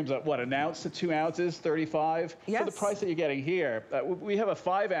 Eye cream's what, 1 ounce to 2 ounces, 35? Yes. For the price that you're getting here, we have a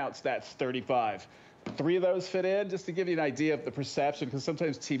 5 ounce that's 35. 3 of those fit in, just to give you an idea of the perception, because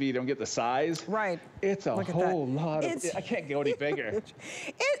sometimes TV, you don't get the size. Right. It's a whole lot of, I can't go any bigger.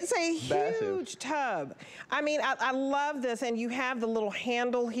 It's a huge tub. I mean, I love this, and you have the little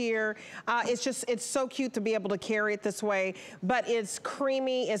handle here. It's so cute to be able to carry it this way, but it's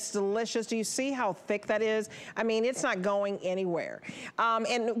creamy, it's delicious. Do you see how thick that is? I mean, it's not going anywhere.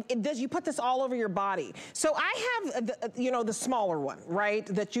 And you put this all over your body. So I have, the smaller one, right,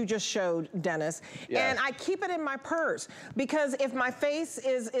 that you just showed, Dennis. And I keep it in my purse because if my face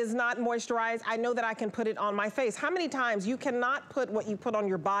is not moisturized, I know that I can put it on my face. How many times you cannot put what you put on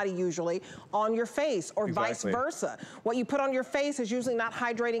your body usually on your face, or vice versa. What you put on your face is usually not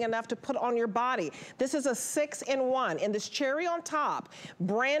hydrating enough to put on your body. This is a 6-in-1, and this cherry on top,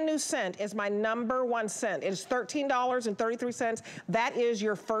 brand new scent, is my #1 scent. It is $13.33. That is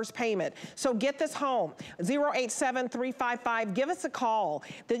your first payment. So get this home, 087-355. Give us a call.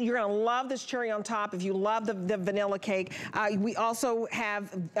 You're gonna love this cherry on top if you love the vanilla cake. We also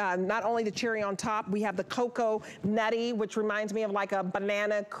have not only the cherry on top, we have the cocoa nutty, which reminds me of like a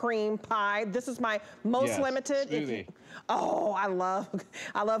banana cream pie. This is my most limited. Oh, I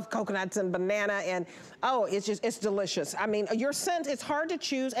love coconuts and banana, and oh, it's delicious. I mean, your scent, it's hard to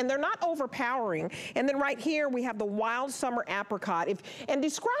choose, and they're not overpowering. And then right here, we have the wild summer apricot. And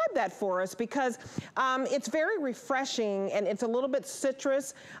describe that for us, because it's very refreshing, and it's a little bit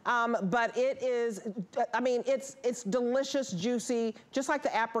citrus, but it is, I mean, it's delicious, juicy, just like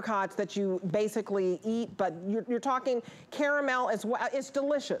the apricots that you basically eat, but you're talking caramel as well. It's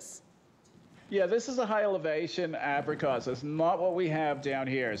delicious. Yeah, this is a high elevation apricot. So it's not what we have down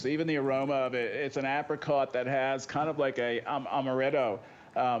here. So even the aroma of it, it's an apricot that has kind of like a amaretto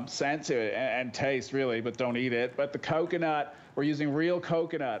scent to it and taste, really, but don't eat it. But the coconut, we're using real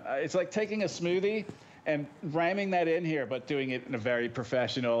coconut. It's like taking a smoothie and ramming that in here, but doing it in a very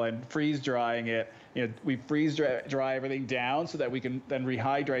professional and freeze drying it. You know, we freeze dry everything down so that we can then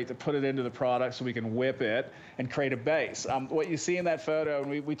rehydrate to put it into the product so we can whip it and create a base. What you see in that photo,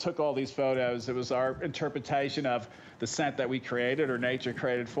 and we took all these photos, it was our interpretation of the scent that we created or nature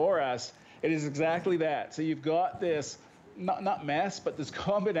created for us. It is exactly that. So you've got this, not mess, but this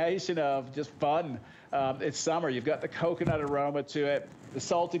combination of just fun. It's summer. You've got the coconut aroma to it, the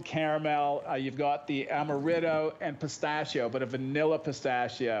salted caramel, you've got the amaretto and pistachio, but a vanilla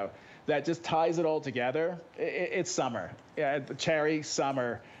pistachio that just ties it all together. It's summer. Yeah, the cherry,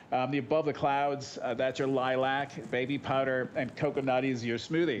 summer. The above the clouds, that's your lilac, baby powder, and coconut is your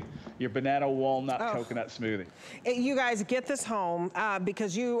smoothie, your banana walnut coconut smoothie. You guys, get this home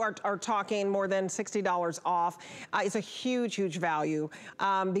because you are talking more than $60 off. It's a huge, huge value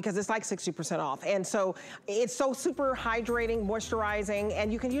because it's like 60% off. And so it's so super hydrating, moisturizing,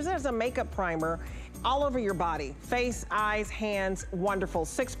 and you can use it as a makeup primer all over your body. Face, eyes, hands, wonderful.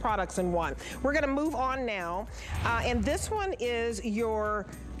 6 products in one. We're gonna move on now. And this one is your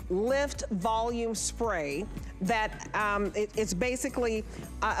Lift Volume Spray that it's basically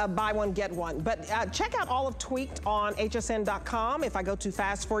a buy one, get one. But check out all of Tweaked on hsn.com. If I go too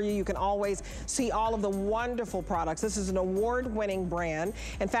fast for you, you can always see all of the wonderful products. This is an award-winning brand.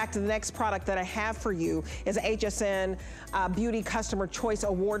 In fact, the next product that I have for you is a HSN Beauty Customer Choice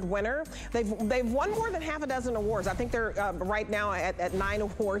Award winner. They've won more than half a dozen awards. I think they're right now at 9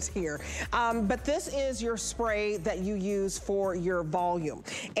 awards here. But this is your spray that you use for your volume.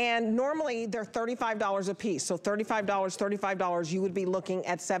 And normally they're $35 a piece. So $35, you would be looking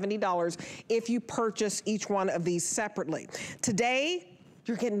at $70 if you purchase each one of these separately. Today,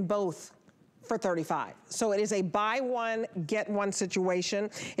 you're getting both for $35. So it is a buy one, get one situation.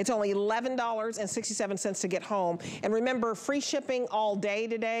 It's only $11.67 to get home. And remember, free shipping all day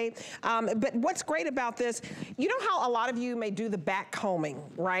today. But what's great about this, you know how a lot of you may do the back combing,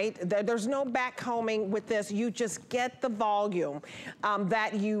 right? There's no back combing with this. You just get the volume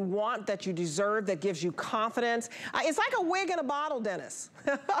that you want, that you deserve, that gives you confidence. It's like a wig in a bottle, Dennis.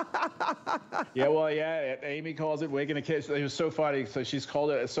 Yeah, well, yeah, Amy calls it wig in a can. It was so funny. So she's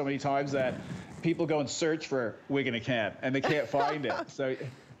called it so many times that people go and search for wig in a can and they can't find it. So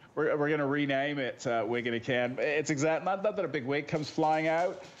we're going to rename it wig in a can. It's not that a big wig comes flying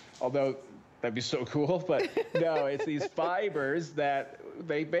out, although that'd be so cool. But no, it's these fibers that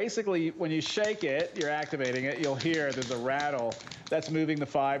they basically, when you shake it, you're activating it, you'll hear there's a rattle that's moving the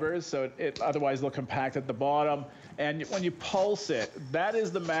fibers. So it otherwise look compact at the bottom. And when you pulse it, that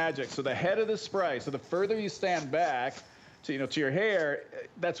is the magic. So the head of the spray, so the further you stand back, to your hair,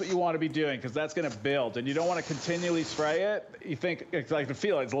 that's what you want to be doing, because that's going to build, and you don't want to continually spray it. You think it's like the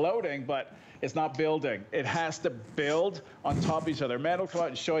feel it's loading, but it's not building. It has to build on top of each other. Matt will come out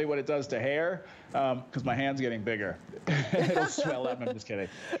and show you what it does to hair, because my hand's getting bigger. It'll swell up. I'm just kidding.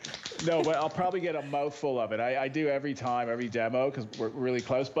 No, but I'll probably get a mouthful of it. I do every time, every demo, because we're really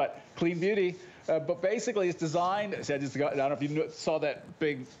close. But Clean Beauty, but basically it's designed. I don't know if you saw that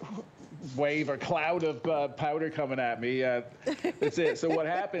big wave or cloud of powder coming at me. That's it. So what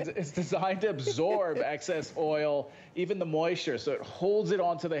happens, it's designed to absorb excess oil, even the moisture, so it holds it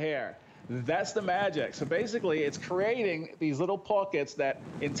onto the hair. That's the magic. So basically it's creating these little pockets that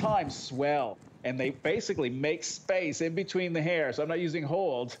in time swell, and they basically make space in between the hair. So I'm not using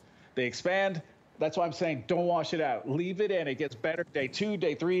hold. They expand, That's why I'm saying don't wash it out. Leave it in. It gets better day 2,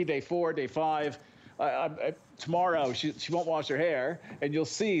 day 3, day 4, day 5. Tomorrow, she won't wash her hair, and you'll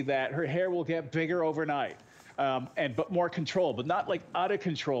see that her hair will get bigger overnight. But more control, but not like out of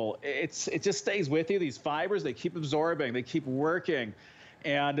control. It just stays with you. These fibers, they keep absorbing, they keep working,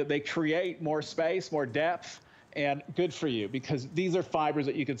 and they create more space, more depth, and good for you, because these are fibers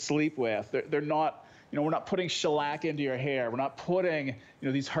that you can sleep with. They're not, we're not putting shellac into your hair. We're not putting,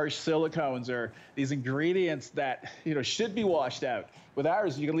 these harsh silicones or these ingredients that, should be washed out. With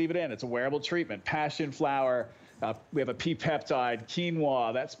ours, you can leave it in. It's a wearable treatment. Passion flower. We have a pea peptide,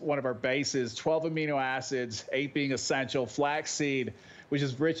 quinoa. That's one of our bases. 12 amino acids, 8 being essential. Flaxseed, which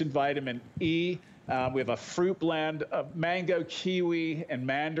is rich in vitamin E. We have a fruit blend of mango, kiwi, and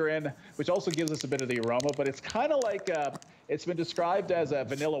mandarin, which also gives us a bit of the aroma. But it's kind of like it's been described as a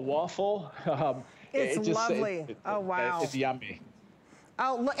vanilla waffle. It's lovely. Oh, wow. It's yummy.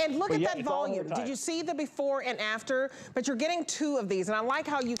 Oh, and look at that volume. Did you see the before and after? But you're getting 2 of these, and I like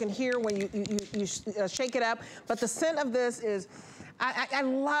how you can hear when you shake it up. But the scent of this is, I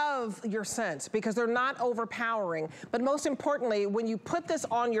love your scents because they're not overpowering. But most importantly, when you put this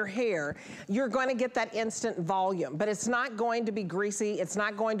on your hair, you're going to get that instant volume. But it's not going to be greasy. It's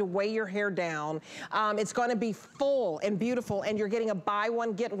not going to weigh your hair down. It's going to be full and beautiful, and you're getting a buy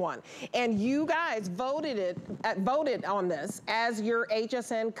one, get one. And you guys voted on this as your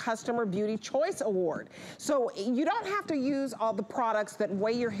HSN Customer Beauty Choice Award. So you don't have to use all the products that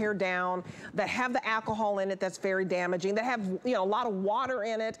weigh your hair down, that have the alcohol in it that's very damaging, that have a lot of water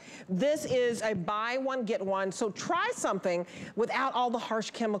in it. This is a buy one, get one. So try something without all the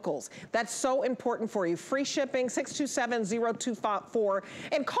harsh chemicals. That's so important for you. Free shipping, 627-0254.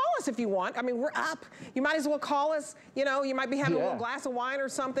 And call us if you want. I mean, we're up. You might as well call us. You might be having a little glass of wine or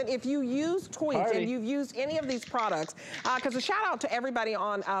something. If you use Tweak and you've used any of these products, because a shout out to everybody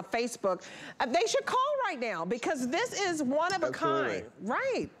on Facebook, they should call right now because this is one of a kind.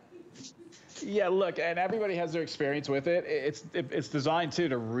 Right. Yeah, look, and everybody has their experience with it. It's designed, too,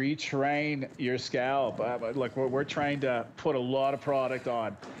 to retrain your scalp. Look, we're trained to put a lot of product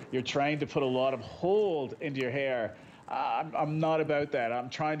on. You're trained to put a lot of hold into your hair. I'm not about that. I'm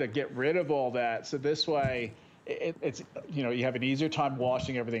trying to get rid of all that. So this way, it's you have an easier time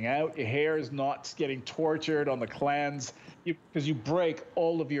washing everything out. Your hair is not getting tortured on the cleanse because you break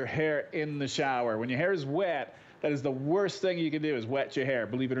all of your hair in the shower. When your hair is wet, that is the worst thing you can do is wet your hair,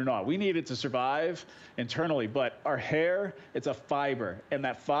 believe it or not. We need it to survive internally, but our hair, it's a fiber. And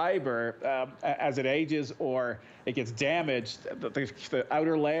that fiber, as it ages or it gets damaged, the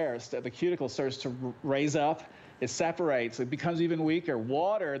outer layers, the cuticle starts to raise up. It separates. It becomes even weaker.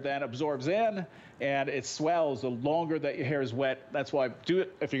 Water then absorbs in, and it swells the longer that your hair is wet. That's why do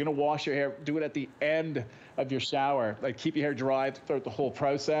it, if you're going to wash your hair, do it at the end of your shower. Like keep your hair dry throughout the whole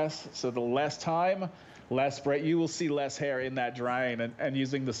process. So the less time, less spray. You will see less hair in that drying and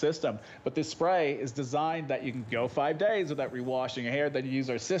using the system. But this spray is designed that you can go 5 days without rewashing your hair. Then you use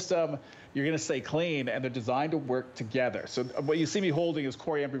our system. You're going to stay clean, and they're designed to work together. So what you see me holding is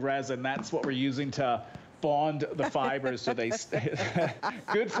coriander resin. That's what we're using to bond the fibers so they stay.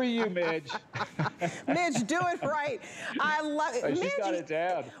 Good for you, Midge. Midge, do it right. I love it. She's got it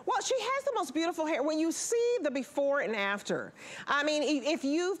down. Well, she has the most beautiful hair. When you see the before and after, I mean, if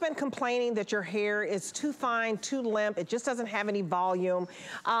you've been complaining that your hair is too fine, too limp, it just doesn't have any volume,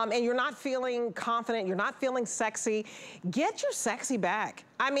 and you're not feeling confident, you're not feeling sexy, get your sexy back.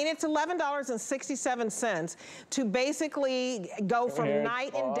 I mean, it's $11.67 to basically go from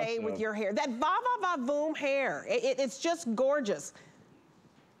night and day with your hair. That va-va-va-voom hair, it's just gorgeous.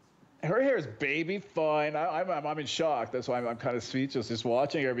 Her hair is baby fine. I'm in shock. That's why I'm kind of speechless just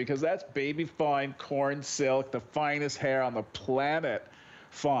watching her, because that's baby fine corn silk, the finest hair on the planet.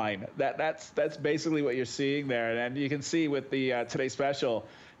 Fine. That's basically what you're seeing there, and you can see with the today's special.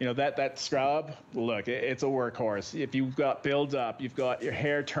 That scrub, look, it's a workhorse. If you've got buildup, you've got your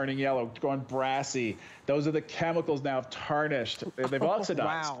hair turning yellow, going brassy, those are the chemicals now have tarnished. They've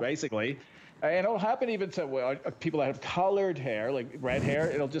oxidized, basically. And it'll happen even to people that have colored hair, like red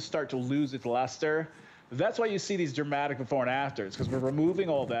hair. It'll just start to lose its luster. That's why you see these dramatic before and afters, because we're removing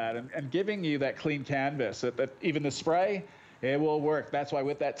all that and giving you that clean canvas. That even the spray, it will work. That's why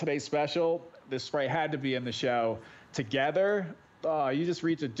with that today's special, this spray had to be in the show. Together, you just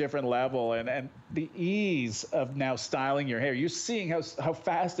reach a different level, and the ease of now styling your hair. You're seeing how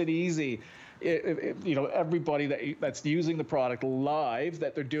fast and easy, everybody that's using the product live,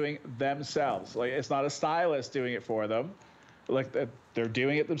 that they're doing themselves. Like, it's not a stylist doing it for them. Like, they're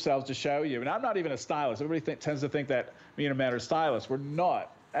doing it themselves to show you. And I'm not even a stylist. Everybody tends to think that me and Amanda are stylists. We're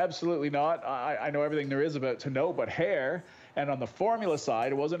not. Absolutely not. I know everything there is to know about hair. And on the formula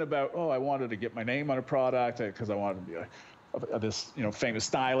side, it wasn't about, oh, I wanted to get my name on a product because I wanted to be this famous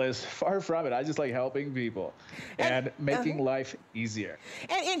stylist. Far from it. I just like helping people and making life easier.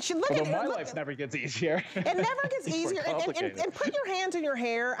 And look Although at my life never gets easier. It never gets easier. And put your hands in your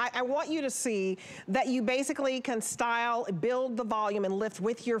hair. I want you to see that you basically can style, build the volume, and lift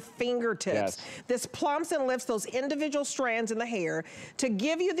with your fingertips. Yes. This plumps and lifts those individual strands in the hair to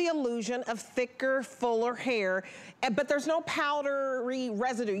give you the illusion of thicker, fuller hair. But there's no powdery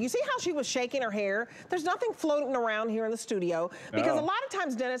residue. You see how she was shaking her hair? There's nothing floating around here in the studio. Because a lot of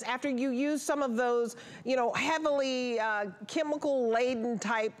times, Dennis, after you use some of those, heavily chemical-laden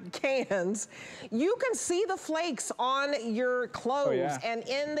type cans, you can see the flakes on your clothes and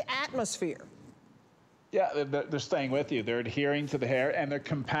in the atmosphere. Yeah, they're staying with you. They're adhering to the hair and they're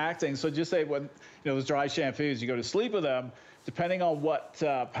compacting. So just say when, those dry shampoos, you go to sleep with them, depending on what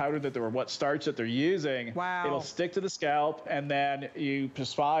powder or what starch that they're using, it'll stick to the scalp, and then you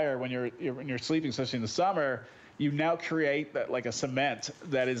perspire when you're sleeping, especially in the summer. You now create that like a cement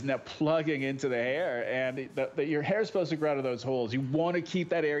that is now plugging into the hair, and your hair is supposed to grow out of those holes. You want to keep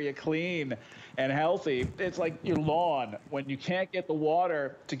that area clean and healthy. It's like your lawn. When you can't get the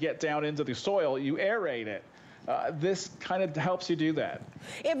water to get down into the soil, you aerate it. This kind of helps you do that.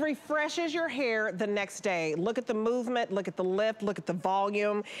 It refreshes your hair the next day. Look at the movement, look at the lift, look at the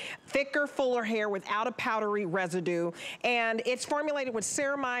volume. Thicker, fuller hair without a powdery residue. And it's formulated with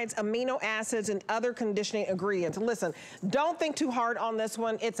ceramides, amino acids, and other conditioning ingredients. Listen, don't think too hard on this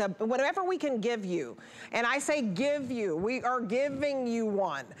one. It's whatever we can give you. And I say give you. We are giving you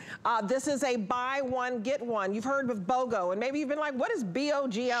one. This is a buy one, get one. You've heard of BOGO, and maybe you've been like, what is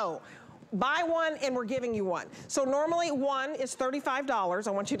BOGO? Buy one and we're giving you one. So normally one is $35.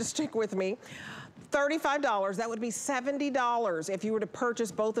 I want you to stick with me. $35, that would be $70 if you were to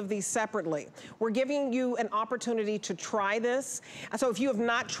purchase both of these separately. We're giving you an opportunity to try this. So if you have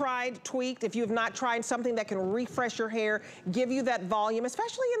not tried Tweaked, if you have not tried something that can refresh your hair, give you that volume,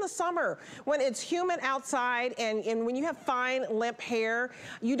 especially in the summer when it's humid outside and when you have fine limp hair,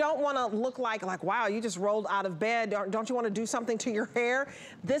 you don't want to look like, wow, you just rolled out of bed. Don't you want to do something to your hair?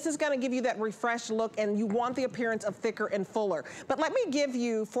 This is going to give you that refreshed look, and you want the appearance of thicker and fuller. But let me give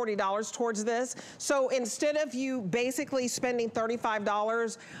you $40 towards this. So instead of you basically spending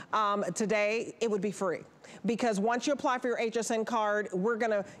 $35 today, it would be free. Because once you apply for your HSN card, we're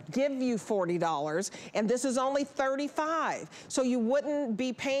gonna give you $40, and this is only $35. So you wouldn't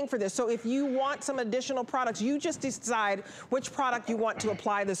be paying for this. So if you want some additional products, you just decide which product you want to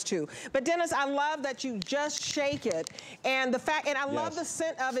apply this to. But Dennis, I love that you just shake it, and I love the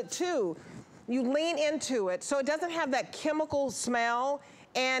scent of it too. You lean into it, so it doesn't have that chemical smell,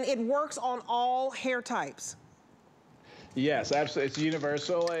 and it works on all hair types. Yes, absolutely. It's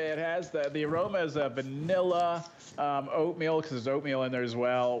universal. It has the aroma is vanilla, oatmeal, because there's oatmeal in there as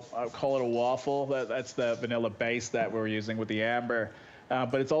well. I call it a waffle. That's the vanilla base that we're using with the amber.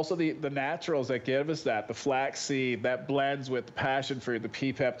 But it's also the naturals that give us that. The flaxseed, that blends with the passion fruit, the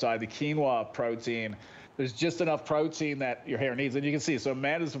pea peptide, the quinoa protein. There's just enough protein that your hair needs. And you can see, so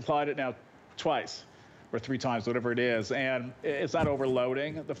Amanda's applied it now twice or 3 times, whatever it is. And it's not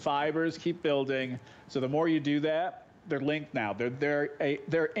overloading. The fibers keep building. So the more you do that, they're linked now.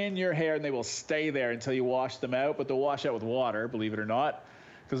 They're in your hair, and they will stay there until you wash them out. But they'll wash out with water, believe it or not,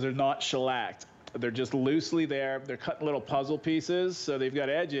 because they're not shellacked. They're just loosely there. They're cut in little puzzle pieces, so they've got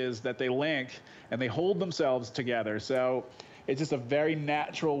edges that they link, and they hold themselves together. So it's just a very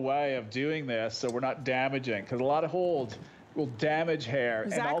natural way of doing this, so we're not damaging, because a lot of hold will damage hair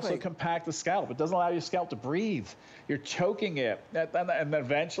and also compact the scalp. It doesn't allow your scalp to breathe. You're choking it, and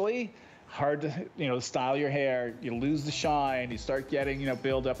eventually, hard to style your hair. You lose the shine. You start getting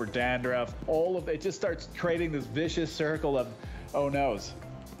buildup or dandruff. All of it just starts creating this vicious circle of oh no's.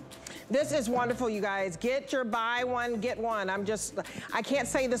 This is wonderful, you guys. Get your buy one, get one. I can't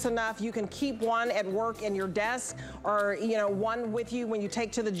say this enough. You can keep one at work in your desk, or one with you when you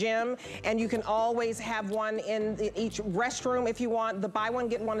take to the gym, and you can always have one in each restroom if you want. The buy one,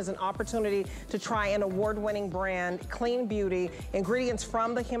 get one is an opportunity to try an award-winning brand, clean beauty, ingredients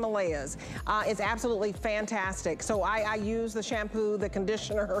from the Himalayas. It's absolutely fantastic. So I use the shampoo, the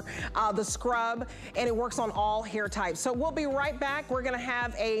conditioner, the scrub, and it works on all hair types. So we'll be right back. We're gonna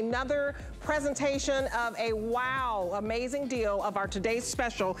have another presentation of a amazing deal of our today's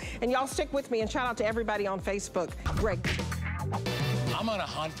special, and y'all stick with me, and shout out to everybody on Facebook. Greg. I'm on a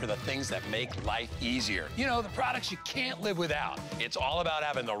hunt for the things that make life easier. The products you can't live without. It's all about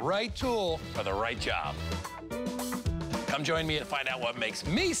having the right tool for the right job. Come join me and find out what makes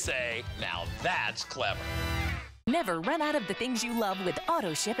me say, now that's clever. Never run out of the things you love with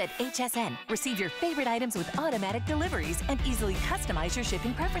AutoShip at HSN. Receive your favorite items with automatic deliveries and easily customize your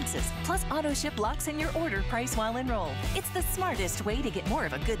shipping preferences. Plus, AutoShip locks in your order price while enrolled. It's the smartest way to get more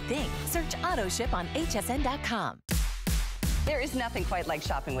of a good thing. Search AutoShip on hsn.com. There is nothing quite like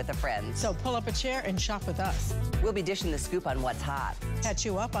shopping with a friend. So pull up a chair and shop with us. We'll be dishing the scoop on what's hot. Catch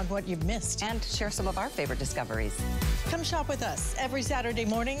you up on what you've missed. And share some of our favorite discoveries. Come shop with us every Saturday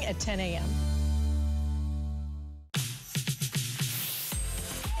morning at 10 a.m.